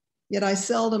 Yet I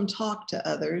seldom talk to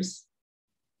others.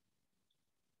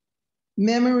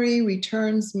 Memory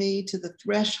returns me to the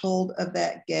threshold of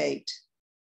that gate,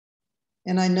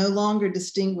 and I no longer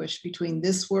distinguish between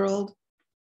this world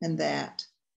and that.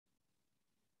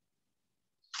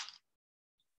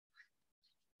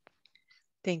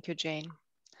 Thank you, Jane.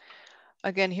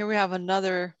 Again, here we have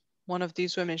another one of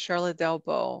these women, Charlotte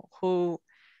Delbo, who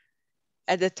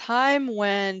at the time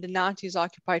when the Nazis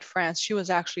occupied France, she was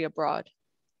actually abroad.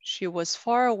 She was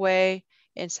far away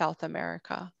in South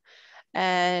America.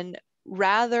 And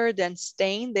rather than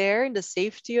staying there in the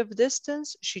safety of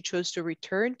distance, she chose to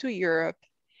return to Europe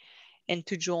and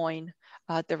to join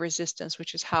the resistance,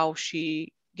 which is how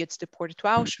she gets deported to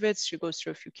Auschwitz. She goes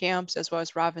through a few camps, as well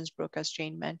as Ravensbrück, as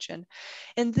Jane mentioned.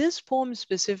 And this poem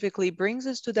specifically brings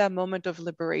us to that moment of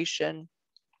liberation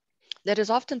that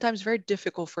is oftentimes very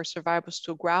difficult for survivors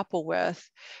to grapple with,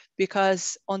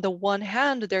 because on the one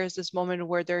hand, there's this moment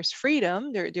where there's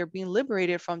freedom, they're being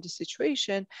liberated from the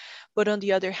situation, but on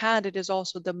the other hand, it is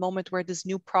also the moment where this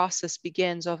new process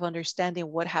begins of understanding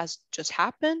what has just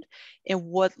happened and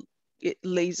what it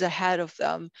lays ahead of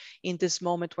them in this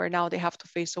moment where now they have to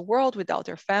face a world without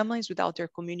their families, without their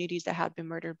communities that had been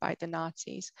murdered by the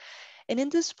Nazis. And in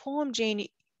this poem, Jane,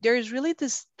 there is really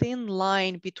this thin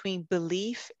line between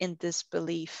belief and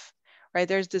disbelief, right?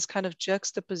 There's this kind of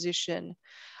juxtaposition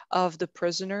of the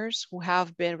prisoners who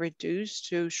have been reduced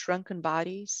to shrunken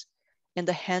bodies and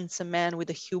the handsome man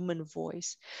with a human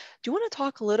voice. Do you want to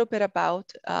talk a little bit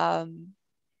about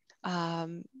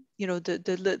the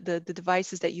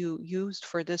devices that you used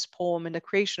for this poem and the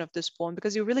creation of this poem,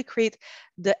 because you really create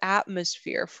the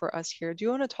atmosphere for us here. Do you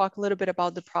want to talk a little bit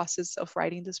about the process of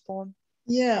writing this poem?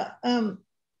 Yeah.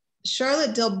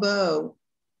 Charlotte Delbo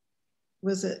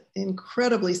was an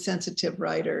incredibly sensitive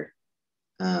writer.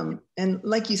 And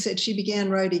like you said, she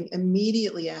began writing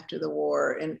immediately after the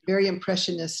war and very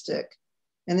impressionistic.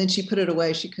 And then she put it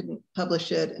away. She couldn't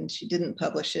publish it, and she didn't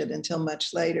publish it until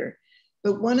much later.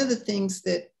 But one of the things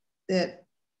that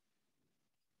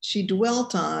she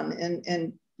dwelt on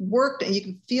and worked, and you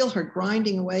can feel her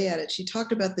grinding away at it. She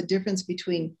talked about the difference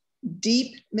between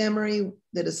deep memory,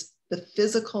 that is the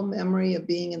physical memory of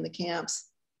being in the camps,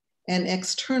 and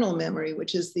external memory,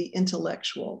 which is the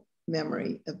intellectual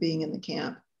memory of being in the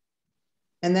camp.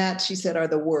 And that, she said, are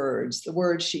the words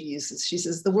she uses. She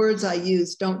says, the words I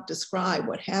use don't describe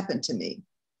what happened to me.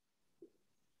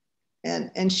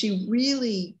 And she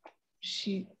really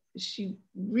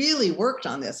worked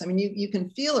on this. I mean, you can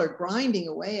feel her grinding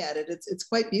away at it. It's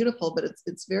quite beautiful, but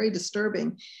it's very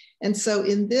disturbing. And so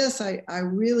in this, I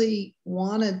really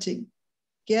wanted to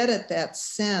get at that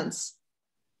sense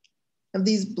of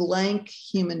these blank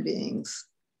human beings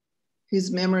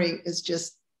whose memory is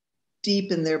just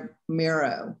deep in their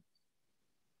marrow.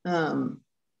 And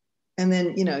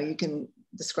then, you can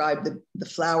describe the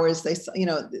flowers,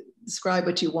 describe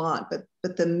what you want, but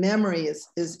the memory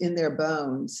is in their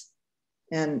bones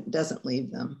and doesn't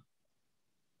leave them.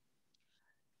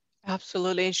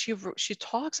 Absolutely. And she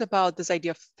talks about this idea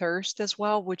of thirst as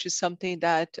well, which is something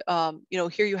that,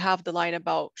 here you have the line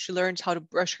about she learns how to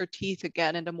brush her teeth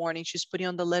again in the morning. She's putting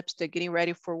on the lipstick, getting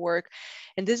ready for work.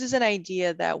 And this is an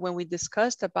idea that when we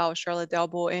discussed about Charlotte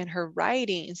Delbo and her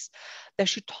writings, that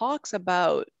she talks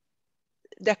about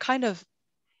that kind of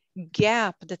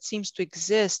gap that seems to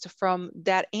exist from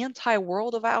that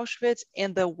anti-world of Auschwitz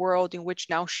and the world in which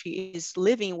now she is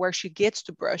living, where she gets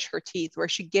to brush her teeth, where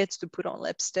she gets to put on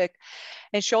lipstick.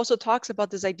 And she also talks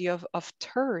about this idea of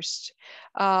thirst,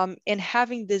 and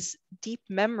having this deep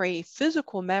memory,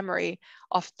 physical memory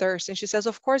of thirst. And she says,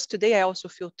 of course, today I also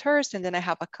feel thirst, and then I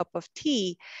have a cup of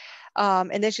tea.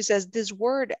 And then she says, this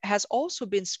word has also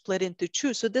been split into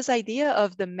two. So this idea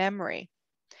of the memory,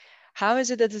 how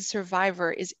is it that the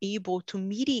survivor is able to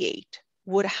mediate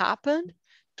what happened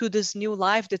to this new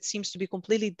life that seems to be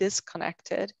completely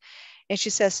disconnected? And she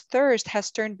says, thirst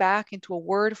has turned back into a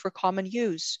word for common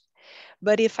use.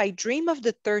 But if I dream of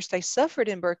the thirst I suffered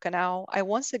in Birkenau, I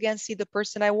once again see the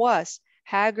person I was,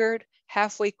 haggard,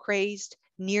 halfway crazed,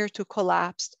 near to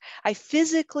collapsed. I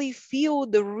physically feel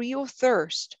the real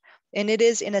thirst, and it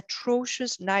is an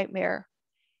atrocious nightmare.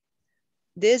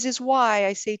 This is why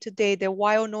I say today that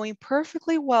while knowing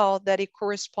perfectly well that it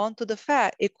corresponds to the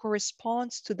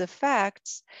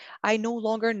facts, I no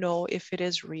longer know if it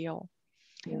is real.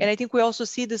 Yeah. And I think we also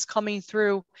see this coming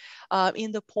through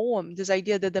in the poem, this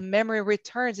idea that the memory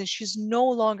returns and she's no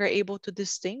longer able to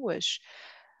distinguish.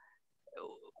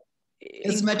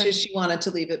 As much as she wanted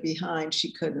to leave it behind,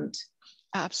 she couldn't.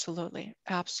 Absolutely,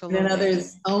 absolutely. And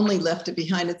others only left it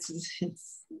behind. It's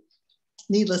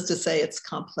needless to say, it's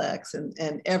complex,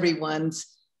 and everyone's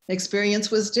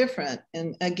experience was different.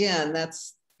 And again,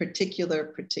 that's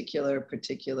particular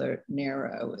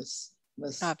narrow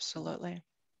was absolutely,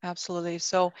 absolutely.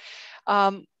 So,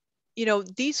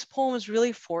 these poems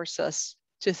really force us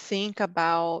to think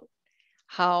about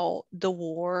how the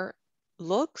war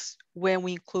looks when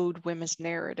we include women's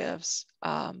narratives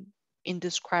in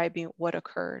describing what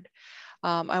occurred.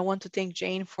 I want to thank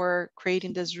Jane for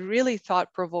creating this really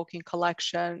thought-provoking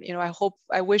collection.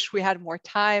 I wish we had more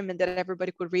time and that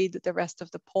everybody could read the rest of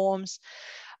the poems.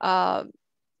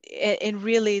 and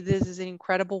really, this is an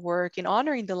incredible work in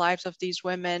honoring the lives of these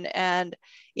women. And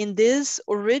in this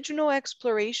original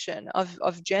exploration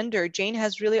of gender, Jane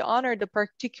has really honored the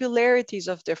particularities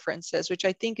of differences, which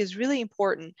I think is really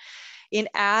important in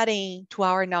adding to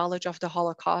our knowledge of the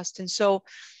Holocaust. And so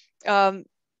I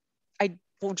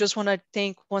just want to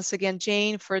thank once again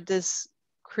Jane for this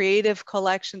creative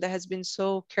collection that has been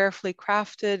so carefully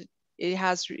crafted.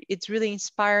 It's really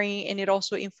inspiring, and it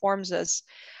also informs us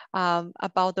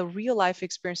about the real life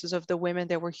experiences of the women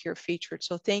that were here featured.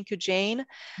 So thank you, Jane.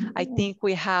 I think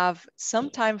we have some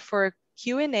time for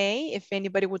Q&A. If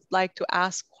anybody would like to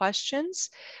ask questions,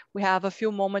 we have a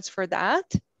few moments for that.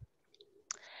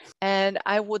 And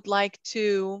I would like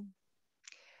to,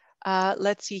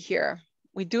 let's see here.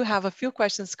 We do have a few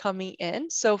questions coming in.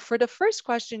 So for the first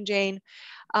question, Jane,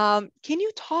 can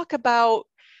you talk about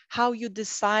how you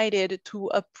decided to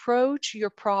approach your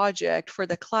project for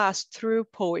the class through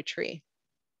poetry?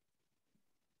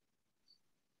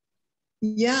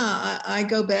 Yeah, I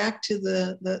go back to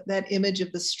that image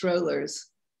of the strollers.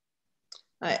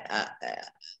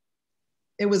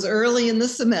 It was early in the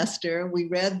semester. We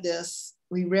read this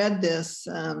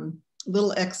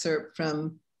little excerpt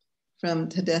from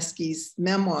Tedeschi's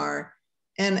memoir,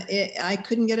 and I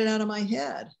couldn't get it out of my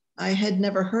head. I had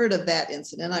never heard of that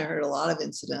incident. I heard a lot of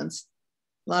incidents,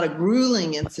 a lot of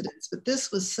grueling incidents, but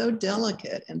this was so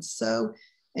delicate and so,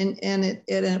 and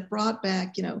it brought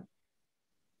back,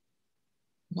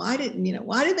 why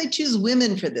did they choose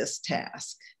women for this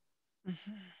task?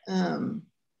 Mm-hmm.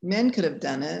 Men could have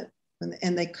done it,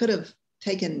 and they could have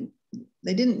taken,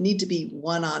 they didn't need to be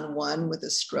one-on-one with a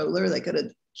stroller. They could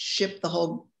have shipped the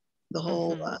whole,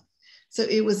 mm-hmm. So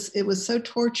it was so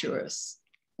torturous.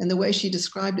 And the way she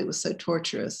described it was so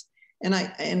torturous. And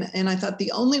I thought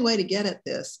the only way to get at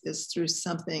this is through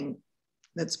something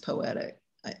that's poetic.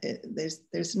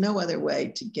 There's no other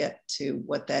way to get to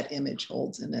what that image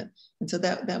holds in it. And so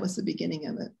that was the beginning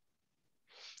of it.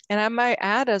 And I might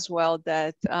add as well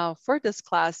that for this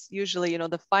class, usually,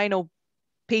 the final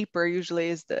paper usually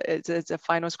is it's a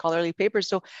final scholarly paper.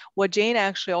 So what Jane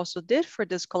actually also did for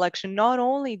this collection, not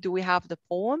only do we have the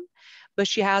poem, but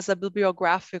she has a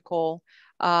bibliographical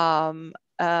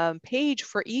page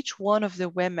for each one of the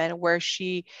women where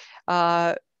she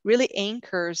really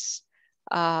anchors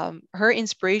her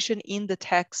inspiration in the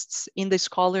texts, in the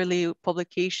scholarly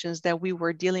publications that we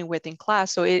were dealing with in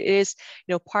class. So it is,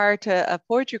 part a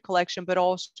poetry collection, but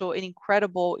also an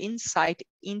incredible insight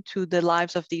into the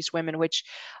lives of these women, which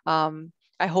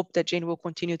I hope that Jane will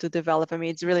continue to develop. I mean,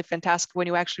 it's really fantastic when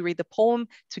you actually read the poem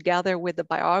together with the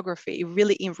biography. It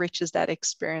really enriches that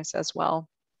experience as well.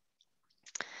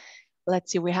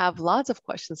 Let's see, we have lots of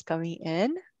questions coming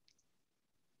in.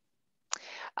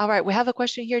 All right, we have a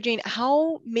question here, Jane.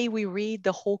 How may we read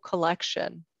the whole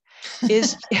collection?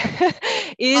 Is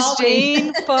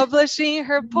Jane publishing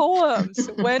her poems?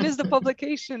 When is the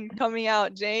publication coming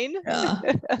out, Jane?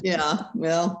 Yeah.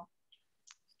 Well,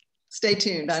 stay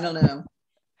tuned. I don't know,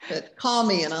 but call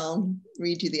me and I'll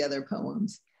read you the other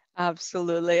poems.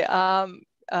 Absolutely.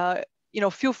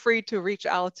 Feel free to reach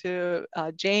out to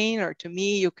Jane or to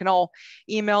me. You can all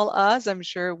email us. I'm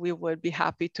sure we would be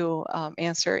happy to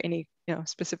answer any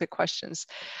specific questions.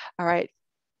 All right.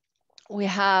 We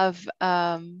have,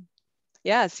 and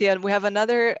we have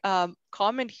another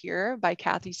comment here by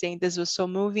Kathy saying this was so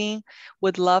moving.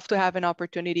 Would love to have an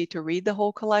opportunity to read the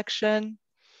whole collection.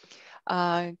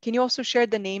 Can you also share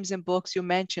the names and books you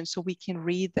mentioned so we can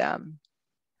read them?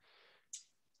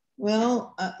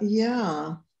 Well,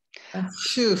 yeah.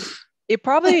 It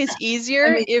probably is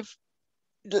easier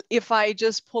if I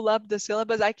just pull up the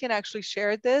syllabus. I can actually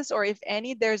share this, or if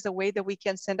there's a way that we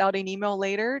can send out an email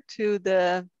later to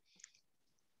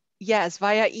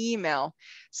via email.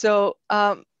 So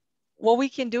what we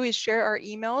can do is share our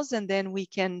emails and then we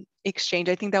can exchange.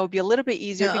 I think that would be a little bit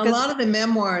easier. Yeah, because a lot of the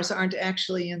memoirs aren't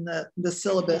actually in the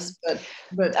syllabus,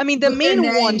 mm-hmm. but I mean, the main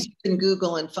one, you can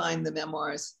Google and find the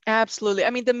memoirs. Absolutely.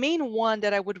 I mean, the main one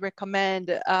that I would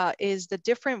recommend is The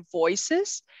Different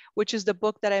Voices, which is the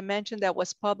book that I mentioned that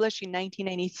was published in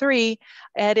 1993,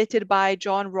 edited by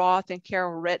John Roth and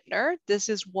Carol Rittner. This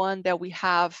is one that we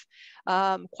have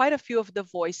quite a few of the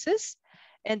voices.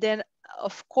 And then,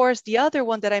 of course, the other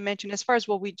one that I mentioned, as far as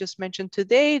what we just mentioned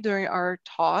today during our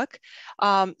talk,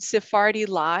 Sephardi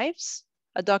Lives,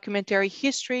 a documentary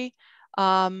history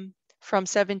from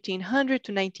 1700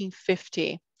 to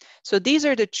 1950. So these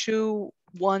are the two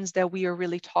ones that we are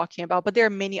really talking about, but there are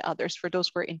many others for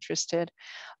those who are interested.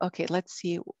 Okay, let's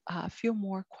see a few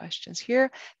more questions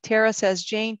here. Tara says,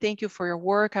 Jane, thank you for your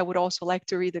work. I would also like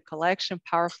to read the collection,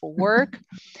 powerful work.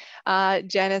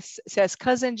 Janice says,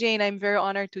 Cousin Jane, I'm very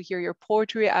honored to hear your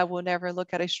poetry. I will never look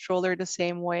at a stroller the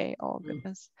same way. Oh,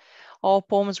 goodness. All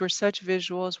poems were such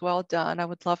visuals. Well done. I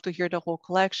would love to hear the whole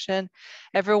collection.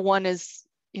 Everyone is,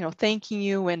 thanking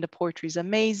you, and the poetry is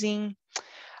amazing.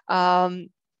 All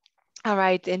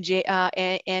right, and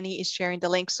Annie is sharing the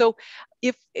link. So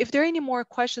if there are any more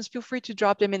questions, feel free to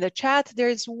drop them in the chat.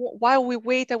 While we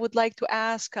wait, I would like to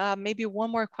ask maybe one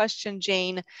more question,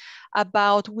 Jane,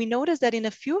 about, we noticed that in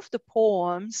a few of the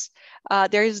poems,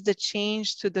 there is the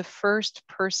change to the first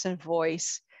person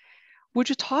voice. Would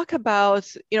you talk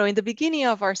about, in the beginning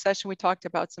of our session, we talked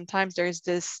about sometimes there's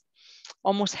this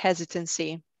almost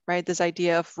hesitancy, right? This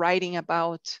idea of writing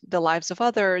about the lives of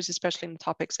others, especially in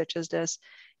topics such as this.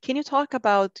 Can you talk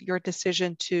about your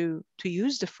decision to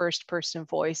use the first person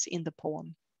voice in the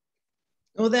poem?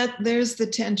 Well, there's the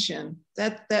tension.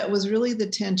 That was really the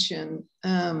tension.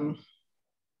 I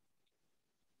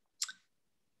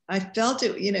felt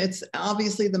it, it's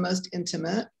obviously the most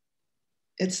intimate.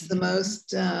 It's the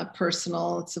most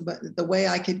personal. It's the way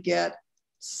I could get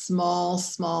small,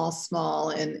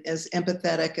 and as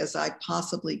empathetic as I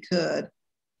possibly could.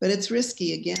 But it's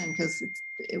risky again, because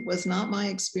it was not my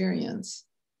experience.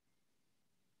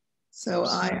 So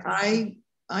I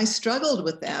struggled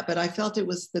with that, but I felt it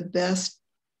was the best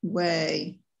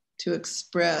way to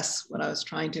express what I was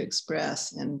trying to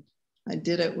express. And I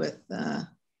did it with the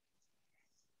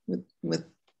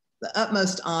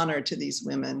utmost honor to these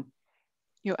women.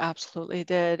 You absolutely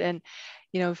did. And,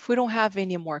 if we don't have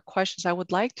any more questions, I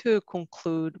would like to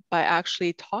conclude by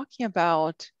actually talking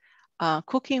about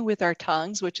Cooking with Our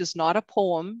Tongues, which is not a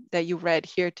poem that you read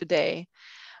here today,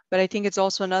 but I think it's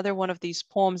also another one of these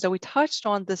poems that we touched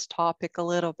on this topic a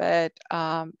little bit,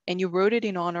 and you wrote it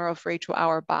in honor of Rachel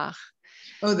Auerbach.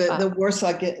 Oh, the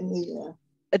Warsaw getting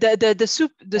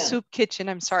the soup kitchen.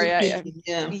 I'm sorry.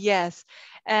 Yeah. Yes.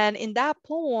 And in that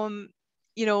poem,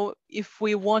 if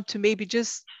we want to maybe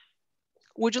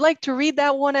would you like to read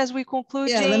that one as we conclude,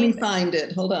 Jane? Let me find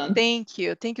it. Hold on. Thank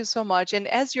you. Thank you so much. And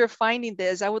as you're finding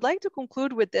this, I would like to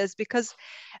conclude with this, because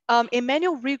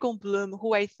Emanuel Regenblum,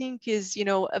 who I think is,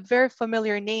 a very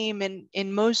familiar name,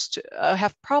 and most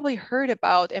have probably heard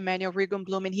about Emanuel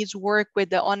Regenblum and his work with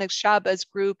the Onyx Shabbos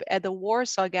group at the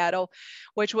Warsaw Ghetto,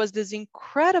 which was this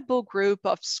incredible group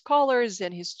of scholars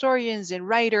and historians and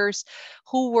writers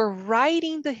who were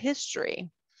writing the history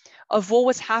of what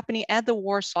was happening at the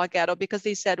Warsaw Ghetto, because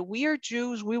they said, we are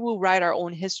Jews, we will write our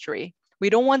own history. We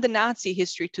don't want the Nazi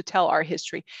history to tell our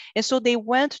history. And so they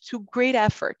went to great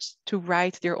efforts to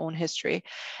write their own history.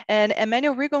 And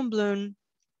Emanuel Regenblum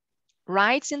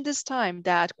writes in this time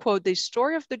that, quote, the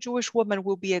story of the Jewish woman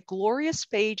will be a glorious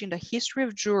page in the history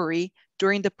of Jewry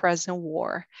during the present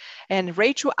war. And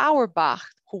Rachel Auerbach,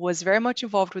 who was very much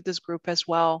involved with this group as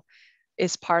well,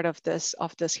 is part of this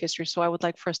history. So I would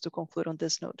like for us to conclude on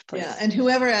this note, please. Yeah, and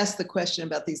whoever asked the question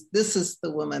about these, this is the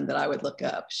woman that I would look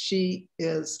up. She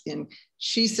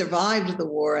survived the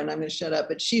war, and I'm going to shut up,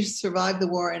 but she survived the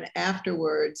war, and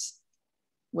afterwards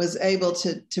was able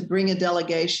to bring a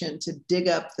delegation to dig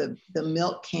up the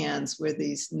milk cans where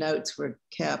these notes were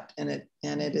kept, and it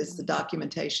is the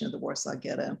documentation of the Warsaw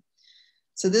Ghetto.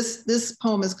 So this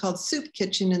poem is called Soup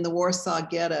Kitchen in the Warsaw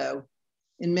Ghetto,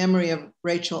 in memory of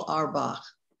Rachel Auerbach.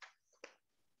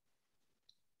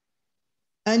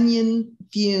 Onion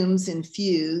fumes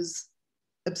infuse,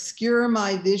 obscure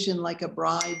my vision like a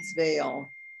bride's veil.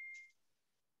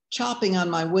 Chopping on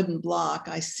my wooden block,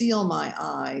 I seal my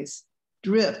eyes,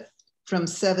 drift from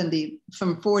 40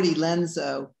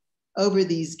 Lenzo over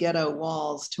these ghetto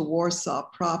walls to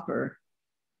Warsaw proper,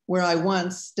 where I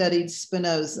once studied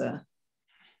Spinoza,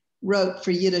 wrote for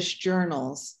Yiddish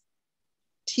journals,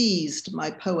 teased my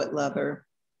poet lover,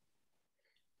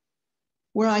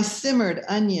 where I simmered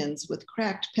onions with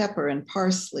cracked pepper and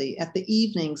parsley at the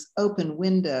evening's open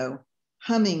window,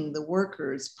 humming the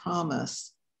workers'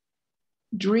 promise,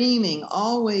 dreaming,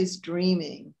 always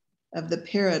dreaming of the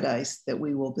paradise that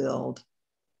we will build.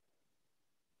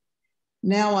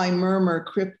 Now I murmur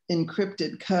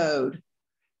encrypted code,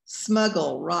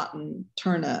 smuggle rotten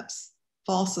turnips,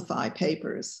 falsify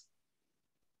papers.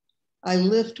 I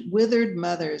lift withered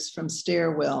mothers from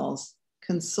stairwells,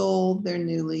 console their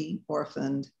newly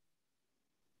orphaned.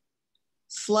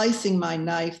 Slicing my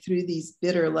knife through these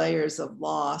bitter layers of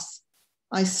loss,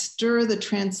 I stir the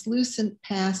translucent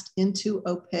past into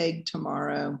opaque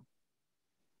tomorrow.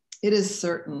 It is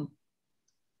certain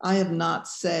I have not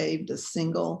saved a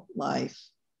single life.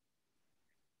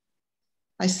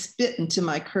 I spit into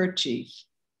my kerchief.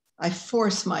 I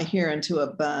force my hair into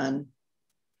a bun.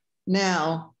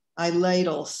 Now I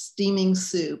ladle steaming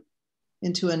soup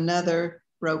into another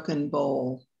broken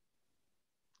bowl.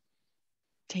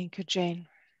 Thank you, Jane.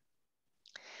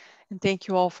 And thank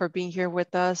you all for being here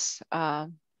with us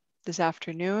this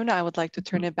afternoon. I would like to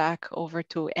turn it back over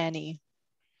to Annie.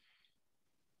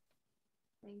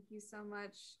 Thank you so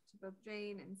much to both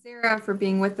Jane and Sarah for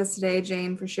being with us today.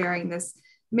 Jane, for sharing this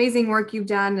amazing work you've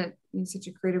done in such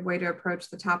a creative way to approach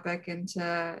the topic and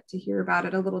to hear about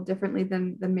it a little differently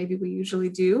than maybe we usually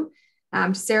do.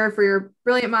 To Sarah, for your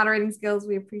brilliant moderating skills,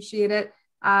 we appreciate it.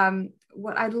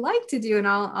 What I'd like to do, and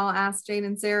I'll ask Jane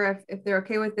and Sarah if they're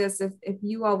okay with this, if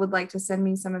you all would like to send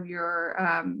me some of your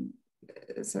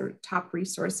sort of top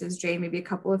resources, Jane, maybe a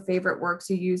couple of favorite works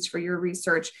you used for your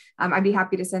research, I'd be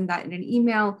happy to send that in an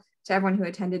email to everyone who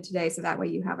attended today, so that way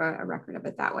you have a record of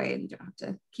it that way and you don't have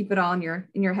to keep it all in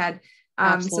your head.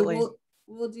 So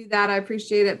we'll do that. I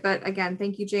appreciate it. But again,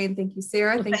 thank you, Jane. Thank you,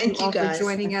 Sarah. Well, thank you all for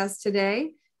joining us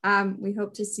today. We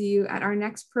hope to see you at our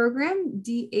next program,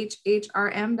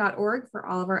 dhhrm.org, for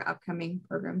all of our upcoming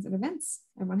programs and events.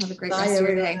 Everyone have a great rest of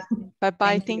your day.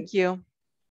 Bye-bye. Thank you.